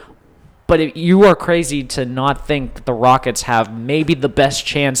now. But you are crazy to not think the Rockets have maybe the best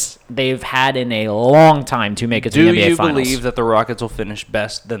chance they've had in a long time to make it to the NBA Finals. Do you believe that the Rockets will finish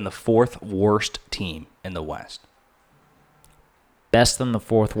best than the fourth worst team in the West? Best than the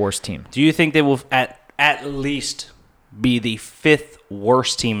fourth worst team. Do you think they will at least be the fifth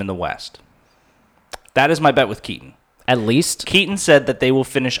worst team in the West? That is my bet with Keaton. At least? Keaton said that they will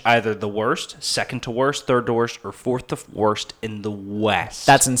finish either the worst, second to worst, third to worst, or fourth to worst in the West.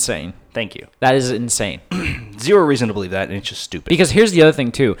 That's insane. Thank you. That is insane. Zero reason to believe that, and it's just stupid. Because here's the other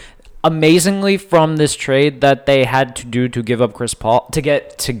thing, too. Amazingly, from this trade that they had to do to give up Chris Paul, to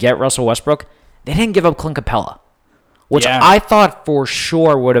get Russell Westbrook, they didn't give up Clint Capella. which Yeah. I thought for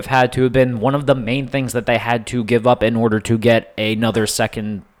sure would have had to have been one of the main things that they had to give up in order to get another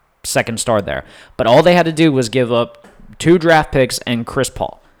second star there. But all they had to do was give up 2 draft picks and Chris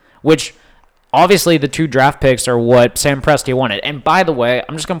Paul, which obviously the 2 draft picks are what Sam Presti wanted. And by the way,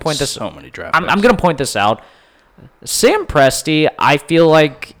 I'm just going to point this. So many draft I'm picks. going to point this out. Sam Presti, I feel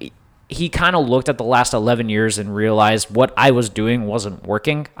like he kind of looked at the last 11 years and realized what I was doing wasn't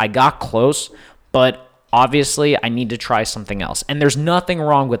working. I got close, but obviously I need to try something else. And there's nothing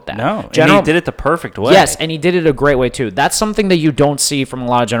wrong with that. No, and he did it the perfect way. Yes, and he did it a great way too. That's something that you don't see from a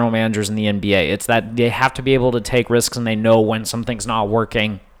lot of general managers in the NBA. It's that they have to be able to take risks and they know when something's not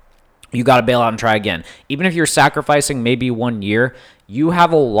working. You got to bail out and try again. Even if you're sacrificing maybe 1 year, you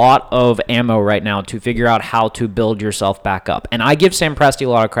have a lot of ammo right now to figure out how to build yourself back up. And I give Sam Presti a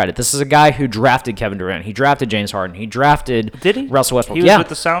lot of credit. This is a guy who drafted Kevin Durant. He drafted James Harden. He drafted Russell Westbrook. He was with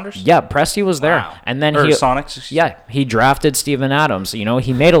the Sounders? Yeah, Presti was there. Wow. And then or he Sonics? Yeah, he drafted Steven Adams. You know,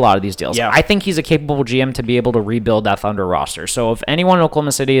 he made a lot of these deals. Yeah. I think he's a capable GM to be able to rebuild that Thunder roster. So if anyone in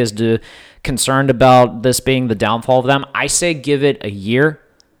Oklahoma City is concerned about this being the downfall of them, I say give it a year.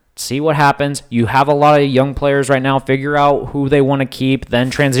 See what happens. You have a lot of young players right now. Figure out who they want to keep, then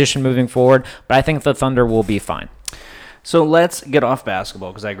transition moving forward. But I think the Thunder will be fine. So let's get off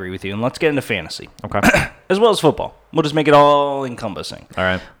basketball because I agree with you, and let's get into fantasy. Okay. As well as football. We'll just make it all encompassing. All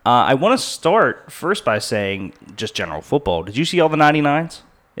right. I want to start first by saying just general football. Did you see all the 99s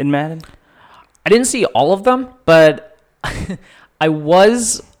in Madden? I didn't see all of them, but I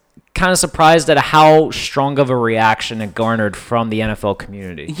was kind of surprised at how strong of a reaction it garnered from the NFL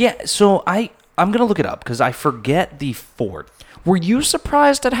community. Yeah, so I'm going to look it up because I forget the fourth. Were you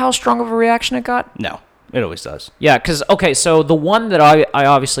surprised at how strong of a reaction it got? No, it always does. Yeah, because, okay, so the one that I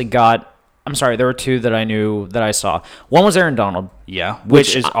obviously got, I'm sorry, there were 2 that I knew that I saw. One was Aaron Donald. Yeah,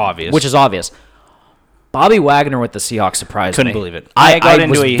 which is obvious. Which is obvious. Bobby Wagner with the Seahawks surprised me. Couldn't believe it. I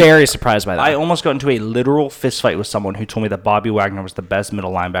was very surprised by that. I almost got into a literal fist fight with someone who told me that Bobby Wagner was the best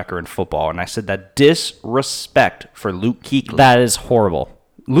middle linebacker in football, and I said that disrespect for Luke Kuechly. That is horrible.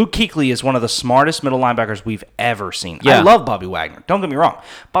 Luke Kuechly is one of the smartest middle linebackers we've ever seen. Yeah. I love Bobby Wagner. Don't get me wrong.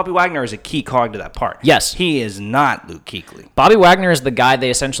 Bobby Wagner is a key cog to that part. Yes. He is not Luke Kuechly. Bobby Wagner is the guy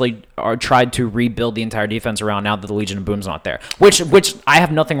they essentially tried to rebuild the entire defense around now that the Legion of Boom's not there. Which I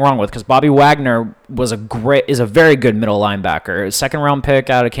have nothing wrong with because Bobby Wagner is a very good middle linebacker. A second-round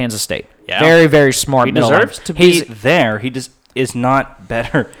pick out of Kansas State. Yeah. Very, very smart He middle deserves linebacker. to be there. He just is not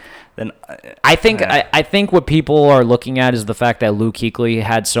better than... I think what people are looking at is the fact that Luke Kuechly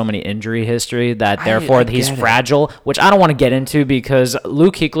had so many injury history that therefore he's fragile, which I don't want to get into because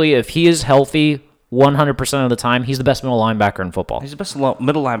Luke Kuechly, if he is healthy 100% of the time, he's the best middle linebacker in football. He's the best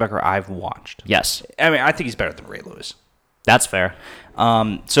middle linebacker I've watched. Yes. I mean, I think he's better than Ray Lewis. That's fair.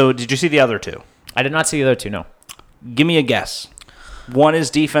 So did you see the other 2? I did not see the other 2, no. Give me a guess. One is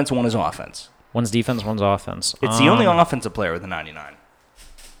defense, one is offense. One's defense, one's offense. It's the only offensive player with a 99.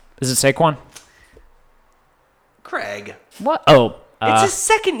 Is it Saquon? Craig. What? Oh. It's his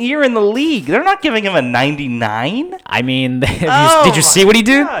second year in the league. They're not giving him a 99. I mean, did you see what he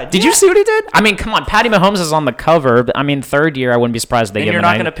did? God, did you see what he did? I mean, come on. Patty Mahomes is on the cover. I mean, third year, I wouldn't be surprised if they And give you're him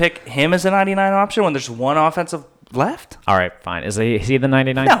not a going to pick him as a 99 option when there's one offensive left? All right, fine. Is he the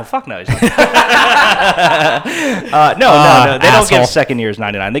 99? No, fuck no. He's not. No. They don't give second years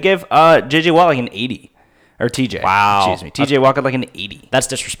 99. They give J.J. Watt like an 80. Or TJ. Wow. Excuse me. TJ Watt got like an 80. That's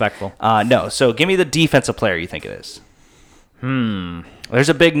disrespectful. No. So give me the defensive player you think it is. There's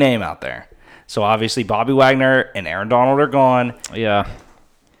a big name out there. So obviously Bobby Wagner and Aaron Donald are gone. Yeah.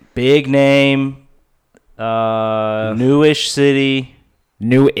 Big name. Newish city.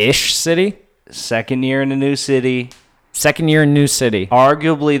 New-ish city? Second year in a new city. Second year in new city.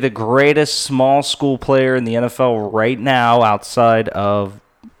 Arguably the greatest small school player in the NFL right now outside of...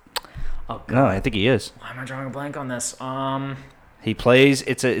 Oh, God. No, I think he is. Why am I drawing a blank on this? He plays...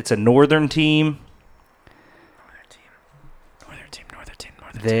 It's a northern team.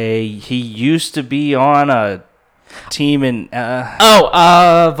 He used to be on a team in...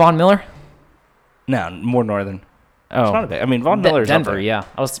 Von Miller? No, more northern. Oh. It's not a big... I mean, Von Miller's up Denver, there. yeah.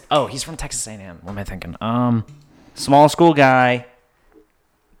 He's from Texas A&M. What am I thinking? Small school guy.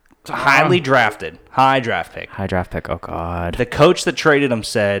 Highly drafted. High draft pick. High draft pick. Oh, God. The coach that traded him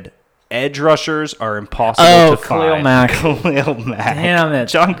said... Edge rushers are impossible to Khalil find. Mack. Khalil Mack. Damn it.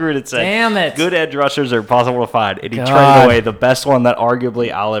 John Gruden said, Damn it. good edge rushers are impossible to find. And he God. traded away the best one that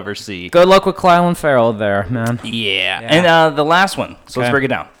arguably I'll ever see. Good luck with Clyde Farrell there, man. Yeah. And the last one. So let's break it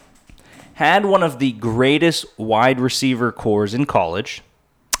down. Had one of the greatest wide receiver cores in college.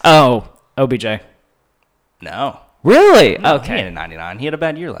 Oh, OBJ. No. Really? No, Okay. He had a 99. He had a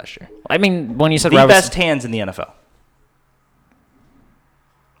bad year last year. I mean, when you said The best hands in the NFL.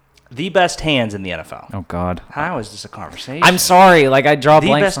 The best hands in the NFL. Oh God. How is this a conversation? I'm sorry. Like I draw The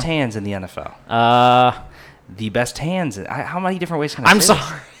blanks. best hands in the NFL. The best hands. How many different ways can I I'm say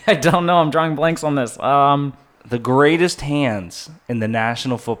sorry. I don't know. I'm drawing blanks on this. The greatest hands in the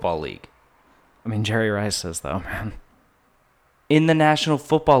National Football League. I mean, Jerry Rice says though, man. In the National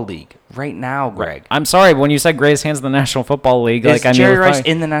Football League right now, Greg. I'm sorry. When you said greatest hands in the National Football League, Is like I Jerry knew Rice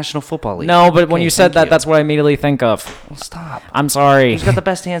in the National Football League? No, but when Okay, you said thank that, you. that's what I immediately think of. Well, stop. I'm sorry. Who's got the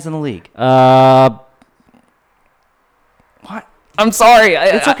best hands in the league? What? I'm sorry.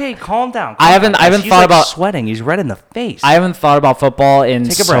 It's okay. Calm down. I haven't He's thought like about sweating. He's red in the face. I haven't thought about football in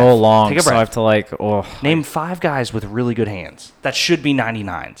Take a so breath. long. Take a So I breath. have to like, Name 5 guys with really good hands. That should be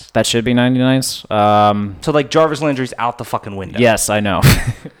 99s. that should be 99s. So like Jarvis Landry's out the fucking window. Yes, I know.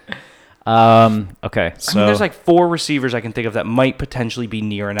 Okay, so I mean, there's like 4 receivers I can think of that might potentially be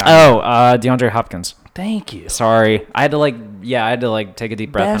near an out. DeAndre Hopkins. Thank you. Sorry, I had to take a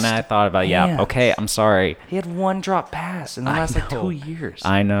deep breath, and Best then I thought about hands. okay, I'm sorry. He had 1 drop pass in the last like 2 years.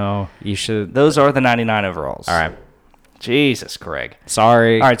 I know you should. Those are the 99 overalls. All right, Jesus, Greg.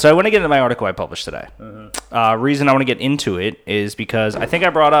 sorry. All right, so I want to get into my article I published today. Reason I want to get into it is because I think I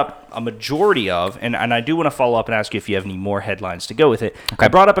brought up a majority of, and I do want to follow up and ask you if you have any more headlines to go with it. Okay. I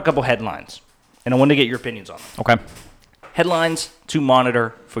brought up a couple headlines, and I wanted to get your opinions on them. Okay. Headlines to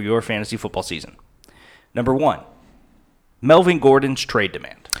monitor for your fantasy football season. Number 1, Melvin Gordon's trade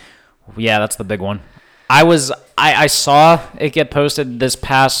demand. Yeah, that's the big one. I saw it get posted this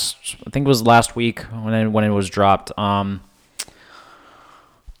past, I think it was last week when it was dropped.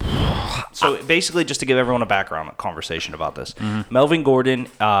 So basically, just to give everyone a background conversation about this, Mm-hmm. Melvin Gordon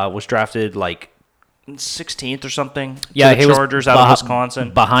was drafted like 16th or something. Yeah, to he the was Chargers out of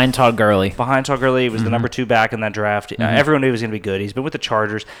Wisconsin. behind Todd Gurley. Behind Todd Gurley, he was the Mm-hmm. number 2 back in that draft. Everyone knew he was going to be good. He's been with the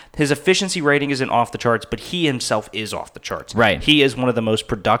Chargers. His efficiency rating isn't off the charts, but he himself is off the charts. Right. He is one of the most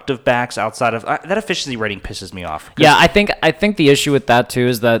productive backs outside of that efficiency rating pisses me off. Yeah, I think the issue with that too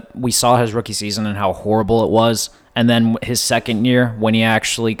is that we saw his rookie season and how horrible it was, and then his second year when he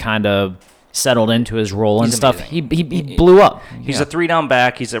actually kind of settled into his role and He's stuff, amazing. he blew up. He's a 3-down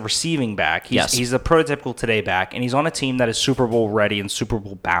back. He's a receiving back. Yes. He's a prototypical today back, and he's on a team that is Super Bowl ready and Super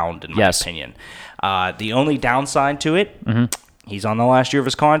Bowl bound, in my Yes. opinion. The only downside to it, he's on the last year of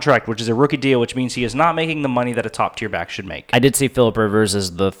his contract, which is a rookie deal, which means he is not making the money that a top-tier back should make, I did see Phillip Rivers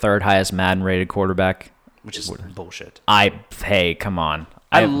as the 3rd highest Madden rated quarterback. which is bullshit. Hey, come on.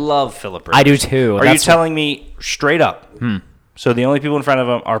 I love Phillip Rivers. I do too. Are you telling me straight up? So the only people in front of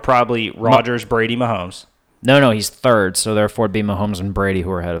him are probably Rodgers, Brady, Mahomes. No, he's 3rd, so therefore it'd be Mahomes and Brady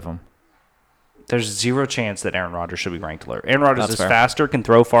who are ahead of him. There's zero chance that Aaron Rodgers should be ranked lower. Aaron Rodgers That's is fair. faster, can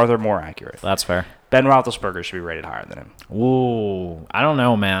throw farther, more accurate. That's fair. Ben Roethlisberger should be rated higher than him. Ooh, I don't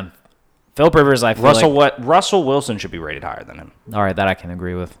know, man. Phillip Rivers, I feel Russell Wilson should be rated higher than him. All right, that I can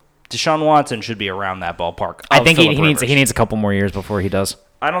agree with. Deshaun Watson should be around that ballpark. I think he Phillip needs Rivers. a couple more years before he does.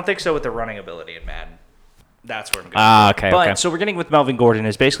 I don't think so with the running ability in Madden. That's where I'm going. Okay. But okay. so we're getting with Melvin Gordon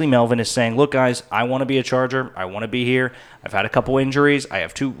is basically Melvin is saying, look, guys, I want to be a Charger. I want to be here. I've had a couple injuries. I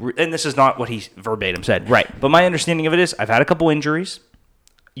have 2, and this is not what he verbatim said. Right. But my understanding of it is I've had a couple injuries.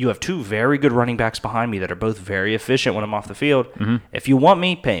 You have 2 very good running backs behind me that are both very efficient when I'm off the field. Mm-hmm. If you want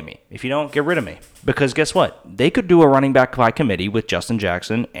me, pay me. If you don't, get rid of me. Because guess what? They could do a running back by committee with Justin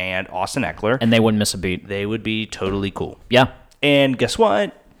Jackson and Austin Eckler. And they wouldn't miss a beat. They would be totally cool. Yeah. And guess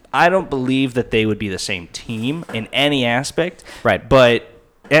what? I don't believe that they would be the same team in any aspect. Right. But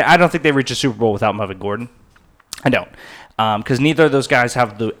I don't think they reach a Super Bowl without Melvin Gordon. I don't. Because neither of those guys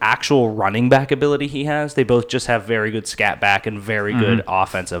have the actual running back ability he has. They both just have very good scat back and very good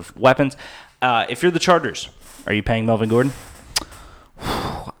offensive weapons. If you're the Chargers, are you paying Melvin Gordon?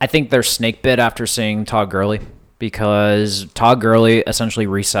 I think they're snake bit after seeing Todd Gurley because Todd Gurley essentially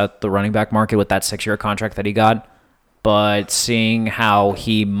reset the running back market with that 6-year contract that he got. But seeing how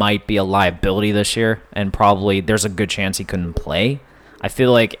he might be a liability this year and probably there's a good chance he couldn't play, I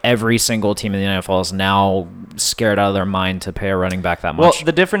feel like every single team in the NFL is now scared out of their mind to pay a running back that much. Well,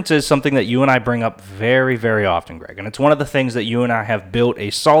 the difference is something that you and I bring up very, very often, Greg. And it's one of the things that you and I have built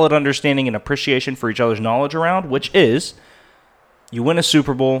a solid understanding and appreciation for each other's knowledge around, which is you win a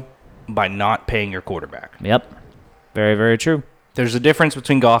Super Bowl by not paying your quarterback. Yep. Very, very true. There's a difference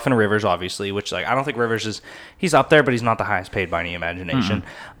between Goff and Rivers, obviously, which I don't think Rivers he's up there, but he's not the highest paid by any imagination.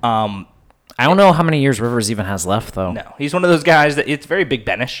 I don't know how many years Rivers even has left, though. No, he's one of those guys that it's very Big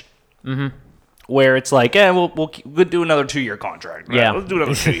Ben-ish, where it's like, we'll do another 2-year contract. Right? Yeah. Let's do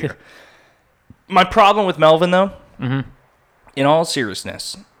another 2-year. My problem with Melvin, though, in all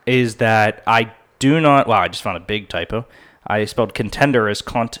seriousness, is that I do not. Wow, I just found a big typo. I spelled contender as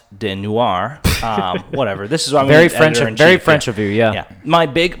Conte de Noir. Whatever. This is what I'm Very gonna French, editor-in-chief, very French of you. Yeah. Yeah. My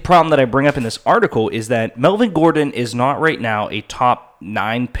big problem that I bring up in this article is that Melvin Gordon is not right now a top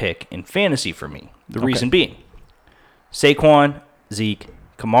 9 pick in fantasy for me. The reason being, Saquon, Zeke,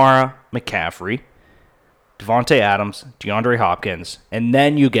 Kamara, McCaffrey, Devontae Adams, DeAndre Hopkins, and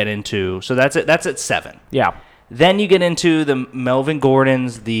then you get into, so that's it. That's at 7. Yeah. Then you get into the Melvin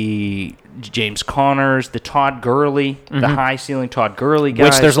Gordons, the James Connors, the Todd Gurley, the high ceiling Todd Gurley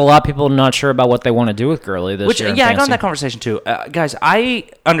guys. Which there's a lot of people not sure about what they want to do with Gurley this year. Yeah, I got in that conversation too, guys. I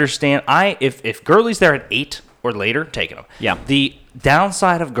understand. If Gurley's there at 8 or later, taking him. Yeah. The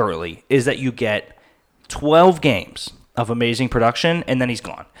downside of Gurley is that you get 12 games of amazing production, and then he's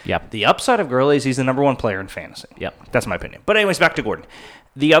gone. Yep. The upside of Gurley is he's the number 1 player in fantasy. Yep. That's my opinion. But anyways, back to Gordon.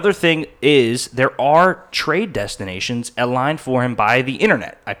 The other thing is there are trade destinations aligned for him by the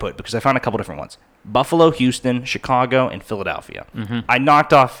internet, I put, because I found a couple different ones. Buffalo, Houston, Chicago, and Philadelphia. I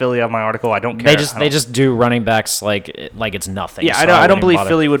knocked off Philly out of my article. I don't care. They just do running backs like it's nothing. Yeah, so I don't believe bother.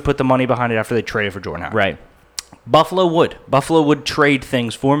 Philly would put the money behind it after they traded for Jordan Howard. Right. Buffalo would trade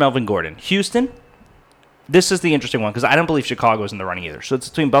things for Melvin Gordon. Houston, this is the interesting one because I don't believe Chicago is in the running either. So it's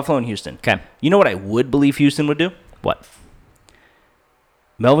between Buffalo and Houston. Okay. You know what I would believe Houston would do? What?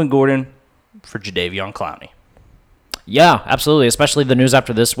 Melvin Gordon for Jadeveon Clowney. Yeah, absolutely. Especially the news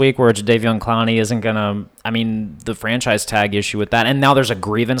after this week where Jadeveon Clowney isn't going to, the franchise tag issue with that. And now there's a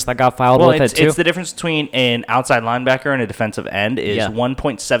grievance that got filed with it, too. It's the difference between an outside linebacker and a defensive end is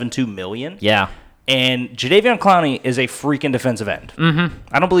 $1.72 million. Yeah. And Jadeveon Clowney is a freaking defensive end. Mm-hmm.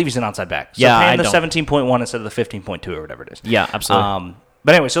 I don't believe he's an outside back. So pay him the 17.1 instead of the 15.2 or whatever it is. Yeah, absolutely.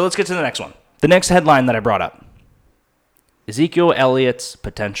 But anyway, so let's get to the next one. The next headline that I brought up. Ezekiel Elliott's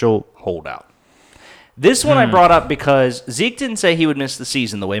potential holdout. This one I brought up because Zeke didn't say he would miss the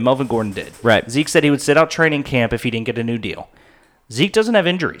season the way Melvin Gordon did. Right. Zeke said he would sit out training camp if he didn't get a new deal. Zeke doesn't have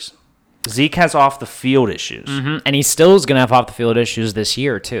injuries. Zeke has off-the-field issues. Mm-hmm. And he still is going to have off-the-field issues this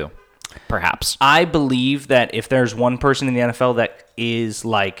year, too, perhaps. I believe that if there's one person in the NFL that is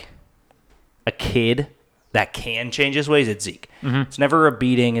like a kid that can change his ways, it's Zeke. Mm-hmm. It's never a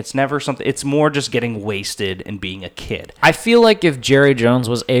beating. It's never something. It's more just getting wasted and being a kid. I feel like if Jerry Jones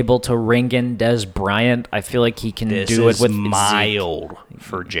was able to ring in Des Bryant, I feel like he can do it with mild Zeke.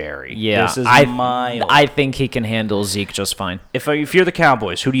 For Jerry. Yeah, this is mild. I think he can handle Zeke just fine. If you're the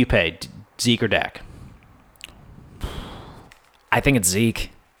Cowboys, who do you pay, Zeke or Dak? I think it's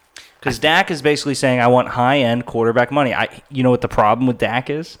Zeke. Because Dak is basically saying, I want high-end quarterback money. You know what the problem with Dak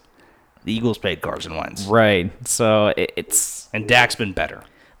is? The Eagles paid Carson Wentz. Right. So it's... And Dak's been better.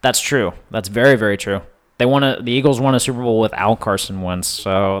 That's true. That's very, very true. The Eagles won a Super Bowl without Carson Wentz,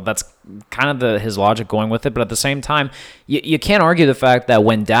 so that's kind of his logic going with it. But at the same time, you can't argue the fact that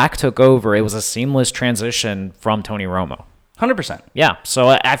when Dak took over, it was a seamless transition from Tony Romo. 100%. Yeah.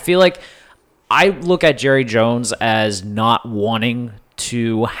 So I feel like I look at Jerry Jones as not wanting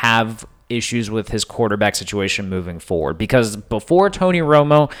to have issues with his quarterback situation moving forward, because before Tony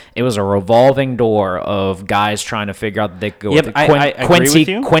Romo, it was a revolving door of guys trying to figure out that they could go with I agree with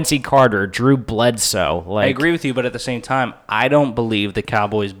you. Quincy Carter, Drew Bledsoe. I agree with you, but at the same time, I don't believe the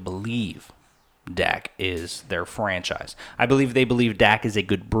Cowboys believe Dak is their franchise. I believe they believe Dak is a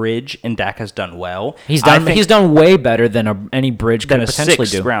good bridge, and Dak has done well. He's done way better than any bridge could potentially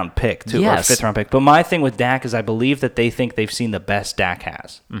do. 6th round pick, too, yes. or 5th round pick. But my thing with Dak is I believe that they think they've seen the best Dak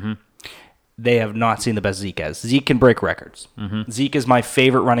has. Mm-hmm. They have not seen the best Zeke has. Zeke can break records. Mm-hmm. Zeke is my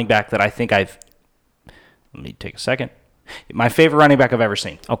favorite running back that I think Let me take a second. My favorite running back I've ever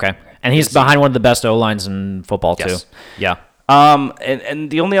seen. Okay. And he's behind one of the best O-lines in football, yes. too. Yeah. And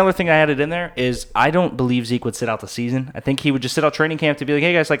the only other thing I added in there is I don't believe Zeke would sit out the season. I think he would just sit out training camp to be like,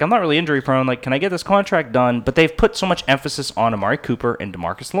 hey, guys, I'm not really injury prone. Can I get this contract done? But they've put so much emphasis on Amari Cooper and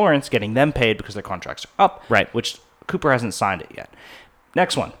DeMarcus Lawrence getting them paid because their contracts are up. Right. Which Cooper hasn't signed it yet.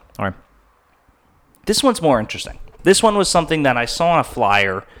 Next one. All right. This one's more interesting. This one was something that I saw on a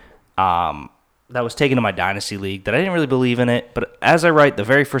flyer that was taken to my Dynasty League that I didn't really believe in it. But as I write, the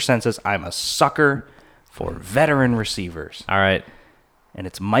very first sentence says, I'm a sucker for veteran receivers. All right. And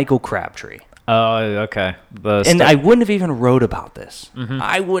it's Michael Crabtree. Oh, okay. I wouldn't have even wrote about this. Mm-hmm.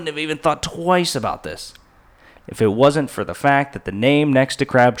 I wouldn't have even thought twice about this if it wasn't for the fact that the name next to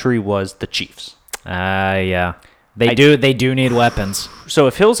Crabtree was the Chiefs. Yeah. They do need weapons. So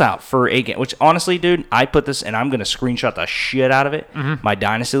if Hill's out for a game, which honestly, dude, I put this, and I'm going to screenshot the shit out of it. Mm-hmm. My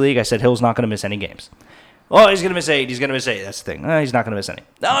Dynasty League, I said Hill's not going to miss any games. Oh, he's going to miss 8. He's going to miss 8. That's the thing. He's not going to miss any.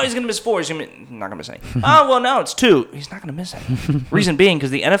 No, he's going to miss 4. He's not going to miss any. Oh, well, no, it's 2. He's not going to miss any. Reason being,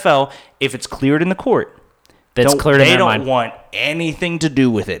 because the NFL, if it's cleared in the court, That's clear to They their don't mind. want anything to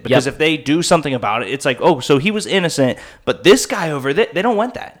do with it because if they do something about it, it's like, oh, so he was innocent, but this guy over there, they don't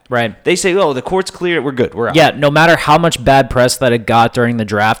want that. Right. They say, oh, the court's clear, we're good, we're out. Yeah, no matter how much bad press that it got during the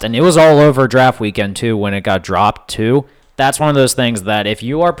draft, and it was all over draft weekend too when it got dropped too. That's one of those things that if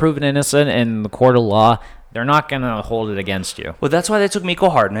you are proven innocent in the court of law, they're not going to hold it against you. Well, that's why they took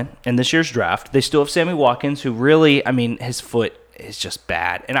Mecole Hardman in this year's draft. They still have Sammy Watkins, who really, I mean, his foot is just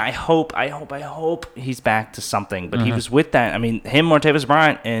bad. And I hope he's back to something. But he was with that. I mean, him, Martavis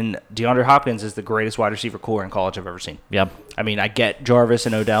Bryant, and DeAndre Hopkins is the greatest wide receiver core in college I've ever seen. Yep. I mean, I get Jarvis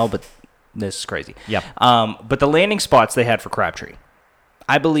and Odell, but this is crazy. Yep. But the landing spots they had for Crabtree,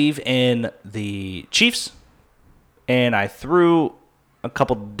 I believe in the Chiefs, and I threw a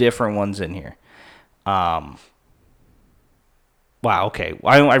couple different ones in here. Wow, okay.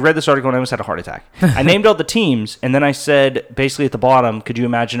 I read this article and I almost had a heart attack. I named all the teams, and then I said, basically at the bottom, could you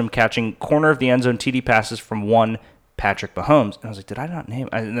imagine him catching corner of the end zone TD passes from one Patrick Mahomes? And I was like, did I not name?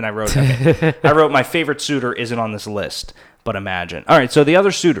 And then I wrote, okay. I wrote, my favorite suitor isn't on this list, but imagine. All right, so the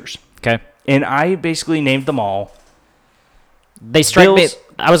other suitors. Okay. And I basically named them all. They strike me. Bills-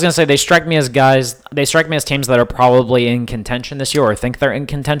 I was gonna say they strike me as guys. They strike me as teams that are probably in contention this year, or think they're in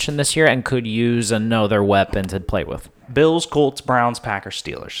contention this year, and could use another weapon to play with. Bills, Colts, Browns, Packers,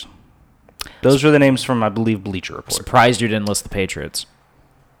 Steelers. Those are the names from, I believe, Bleacher Report. Surprised you didn't list the Patriots.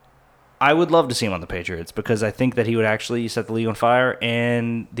 I would love to see him on the Patriots because I think that he would actually set the league on fire.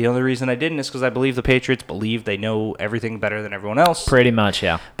 And the only reason I didn't is because I believe the Patriots believe they know everything better than everyone else. Pretty much,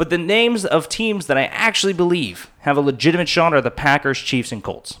 yeah. But the names of teams that I actually believe have a legitimate shot are the Packers, Chiefs, and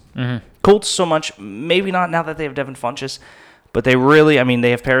Colts. Mm-hmm. Colts so much, maybe not now that they have Devin Funchess, but they really, I mean,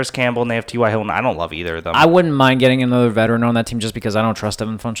 they have Paris Campbell and they have T.Y. Hilton. I don't love either of them. I wouldn't mind getting another veteran on that team just because I don't trust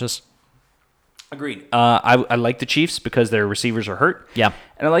Devin Funchess. Agreed. I like the Chiefs because their receivers are hurt. Yeah.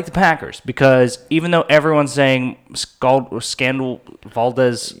 And I like the Packers because even though everyone's saying Scandal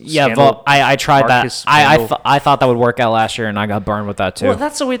Valdez. Yeah, Scandal, I tried Marcus that. Scandal. I thought that would work out last year, and I got burned with that too. Well,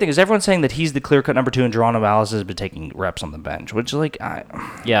 that's the weird thing is everyone's saying that he's the clear-cut number 2 and Geronimo Allison has been taking reps on the bench, which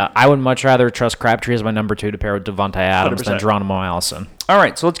Yeah, I would much rather trust Crabtree as my number 2 to pair with Devontae Adams 100%. than Geronimo Allison. All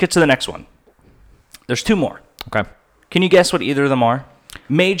right, so let's get to the next one. There's 2 more. Okay. Can you guess what either of them are?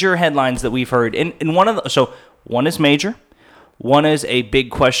 Major headlines that we've heard. In one of the, so one is major, one is a big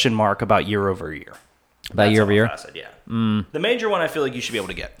question mark about year over year. About year over year? Yeah. The major one I feel like you should be able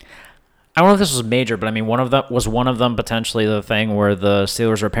to get. I don't know if this was major, but I mean, one of them potentially the thing where the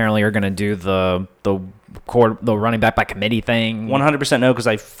Steelers apparently are going to do the running back by committee thing. 100% no, because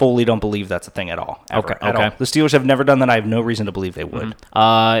I fully don't believe that's a thing at all. Ever, Okay. at all. The Steelers have never done that. I have no reason to believe they would.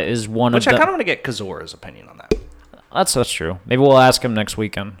 Is one Which of I the, kind of want to get Kazora's opinion on that. That's true. Maybe we'll ask him next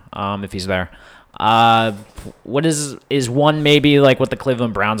weekend if he's there. What is one maybe like with the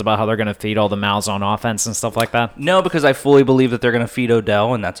Cleveland Browns about how they're going to feed all the mouths on offense and stuff like that? No, because I fully believe that they're going to feed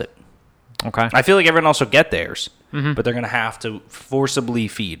Odell, and that's it. Okay. I feel like everyone else will get theirs, but they're going to have to forcibly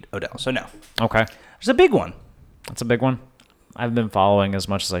feed Odell. So no. Okay. There's a big one. That's a big one. I've been following as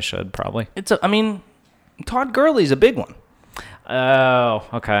much as I should, probably. Todd Gurley's a big one. Oh,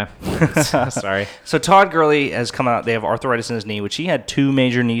 okay. Sorry. So Todd Gurley has come out. They have arthritis in his knee, which he had 2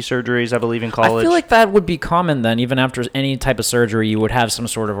 major knee surgeries, I believe, in college. I feel like that would be common then. Even after any type of surgery, you would have some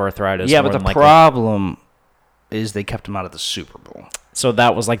sort of arthritis. Yeah, but the problem is they kept him out of the Super Bowl. So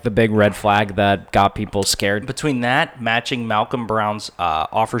that was like the big red flag that got people scared. Between that, matching Malcolm Brown's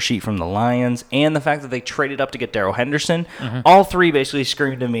offer sheet from the Lions, and the fact that they traded up to get Darrell Henderson, all 3 basically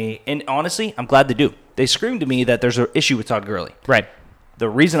screamed to me, and honestly, I'm glad they do. They screamed to me that there's an issue with Todd Gurley. Right. The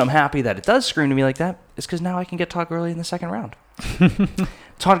reason I'm happy that it does scream to me like that is because now I can get Todd Gurley in the second round.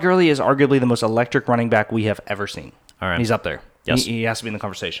 Todd Gurley is arguably the most electric running back we have ever seen. All right. He's up there. Yes. He has to be in the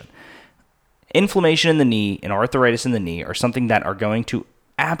conversation. Inflammation in the knee and arthritis in the knee are something that are going to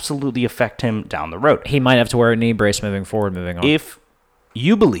absolutely affect him down the road. He might have to wear a knee brace moving on. If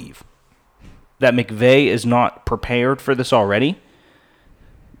you believe that McVay is not prepared for this already,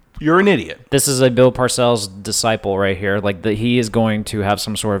 you're an idiot. This is a Bill Parcells disciple right here. Like he is going to have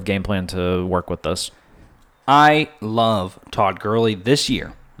some sort of game plan to work with this. I love Todd Gurley this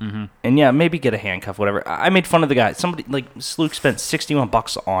year. And yeah, maybe get a handcuff, whatever. I made fun of the guy. Somebody like Sluke spent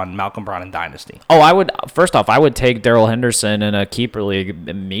 $61 on Malcolm Brown in Dynasty. Oh, I would take Darrell Henderson in a keeper league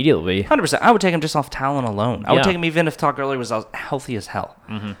immediately. 100%. I would take him just off talent alone. I would take him even if Todd Gurley was healthy as hell.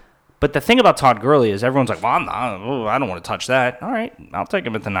 But the thing about Todd Gurley is everyone's like, well, I don't want to touch that. All right, I'll take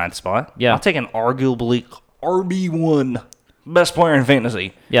him at the 9th spot. Yeah. I'll take an arguably RB1 best player in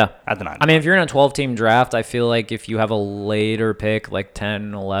fantasy. Yeah. At the 9th. I mean, if you're in a 12-team draft, I feel like if you have a later pick, like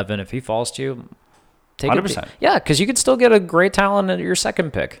 10, 11, if he falls to you, take 100%. Yeah, because you could still get a great talent at your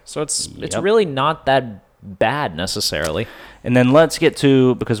second pick. So it's really not that bad necessarily. And then let's get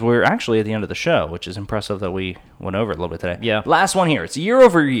to, because we're actually at the end of the show, which is impressive that we went over it a little bit today. Yeah. Last one here. It's year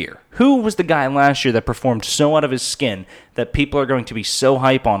over year. Who was the guy last year that performed so out of his skin that people are going to be so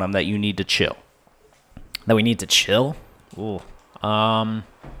hype on him that you need to chill? That we need to chill? Ooh.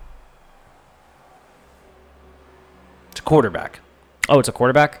 It's a quarterback. Oh, it's a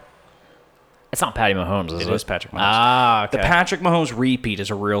quarterback? It's not Patty Mahomes, is it? It is Patrick Mahomes. Ah, okay. The Patrick Mahomes repeat is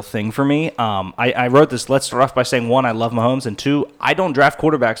a real thing for me. I wrote this. Let's start off by saying, one, I love Mahomes, and two, I don't draft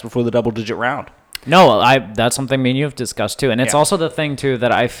quarterbacks before the double-digit round. No, that's something me and you have discussed too. And it's Yeah. also the thing too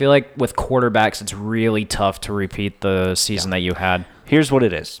that I feel like with quarterbacks, it's really tough to repeat the season that you had. Here's what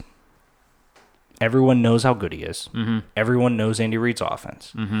it is. Everyone knows how good he is. Mm-hmm. Everyone knows Andy Reid's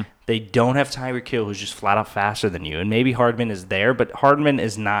offense. Mm-hmm. They don't have Tyreek Hill, who's just flat out faster than you. And maybe Hardman is there, but Hardman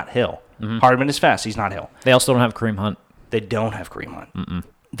is not Hill. Mm-hmm. Hardman is fast. He's not Hill. They also don't have Kareem Hunt. They don't have Kareem Hunt. Mm-mm.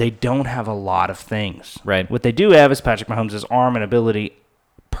 They don't have a lot of things. Right. What they do have is Patrick Mahomes' arm and ability.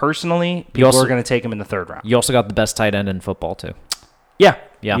 Personally, people are going to take him in the third round. You also got the best tight end in football too. Yeah,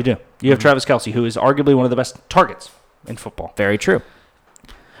 Yeah. you do. You have Travis Kelce, who is arguably one of the best targets in football. Very true.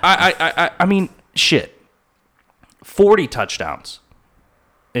 I mean, shit. 40 touchdowns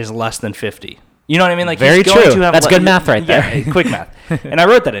is less than 50. You know what I mean? Like, Very he's going true. to have That's good math right there. Yeah, quick math. And I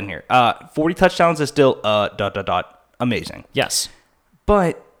wrote that in here. 40 touchdowns is still amazing. Yes.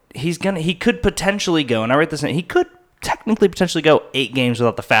 But he could potentially go, and I wrote this in, he could technically potentially go 8 games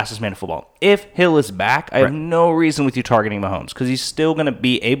without the fastest man in football. If Hill is back, I have no reason with you targeting Mahomes, because he's still going to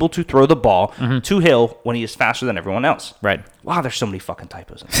be able to throw the ball to Hill when he is faster than everyone else. Right. Wow, there's so many fucking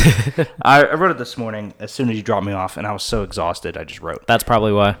typos in this. I wrote it this morning as soon as you dropped me off, and I was so exhausted, I just wrote. That's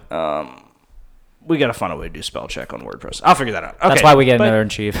probably why. We got to find a way to do spell check on WordPress. I'll figure that out. Okay, That's why we get but another in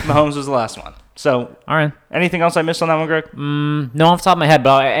chief. Mahomes was the last one. So, All right. anything else I missed on that one, Greg? No, off the top of my head,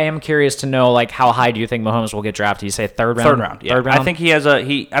 but I am curious to know, like, how high do you think Mahomes will get drafted? You say third round? Third round, yeah. Third round? I think he has I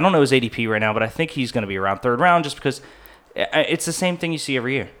don't know his ADP right now, but I think he's going to be around third round just because it's the same thing you see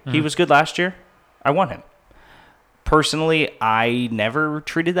every year. Mm-hmm. He was good last year. I want him. Personally, I never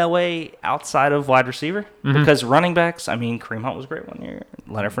treated that way outside of wide receiver because running backs, I mean, Kareem Hunt was great one year.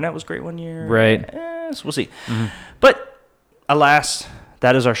 Leonard Fournette was great one year. Right. So we'll see. But alas,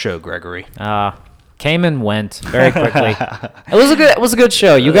 that is our show, Gregory. Came and went very quickly. It was a good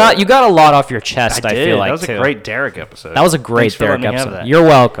show. You got a lot off your chest, I feel like, that was too. a great Derek episode. That was a great Thanks for Derek letting me have episode. that. You're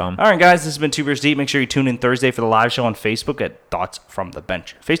welcome. All right, guys, this has been Two Beers Deep. Make sure you tune in Thursday for the live show on Facebook at Thoughts from the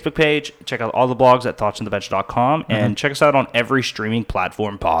Bench Facebook page. Check out all the blogs at thoughtsfromthebench.com and check us out on every streaming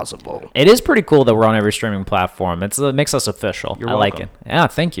platform possible. It is pretty cool that we're on every streaming platform. It makes us official. You're I like welcome. it. Yeah,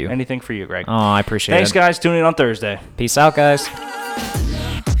 thank you. Anything for you, Greg. Oh, I appreciate Thanks, it. guys. Tune in on Thursday. Peace out, guys.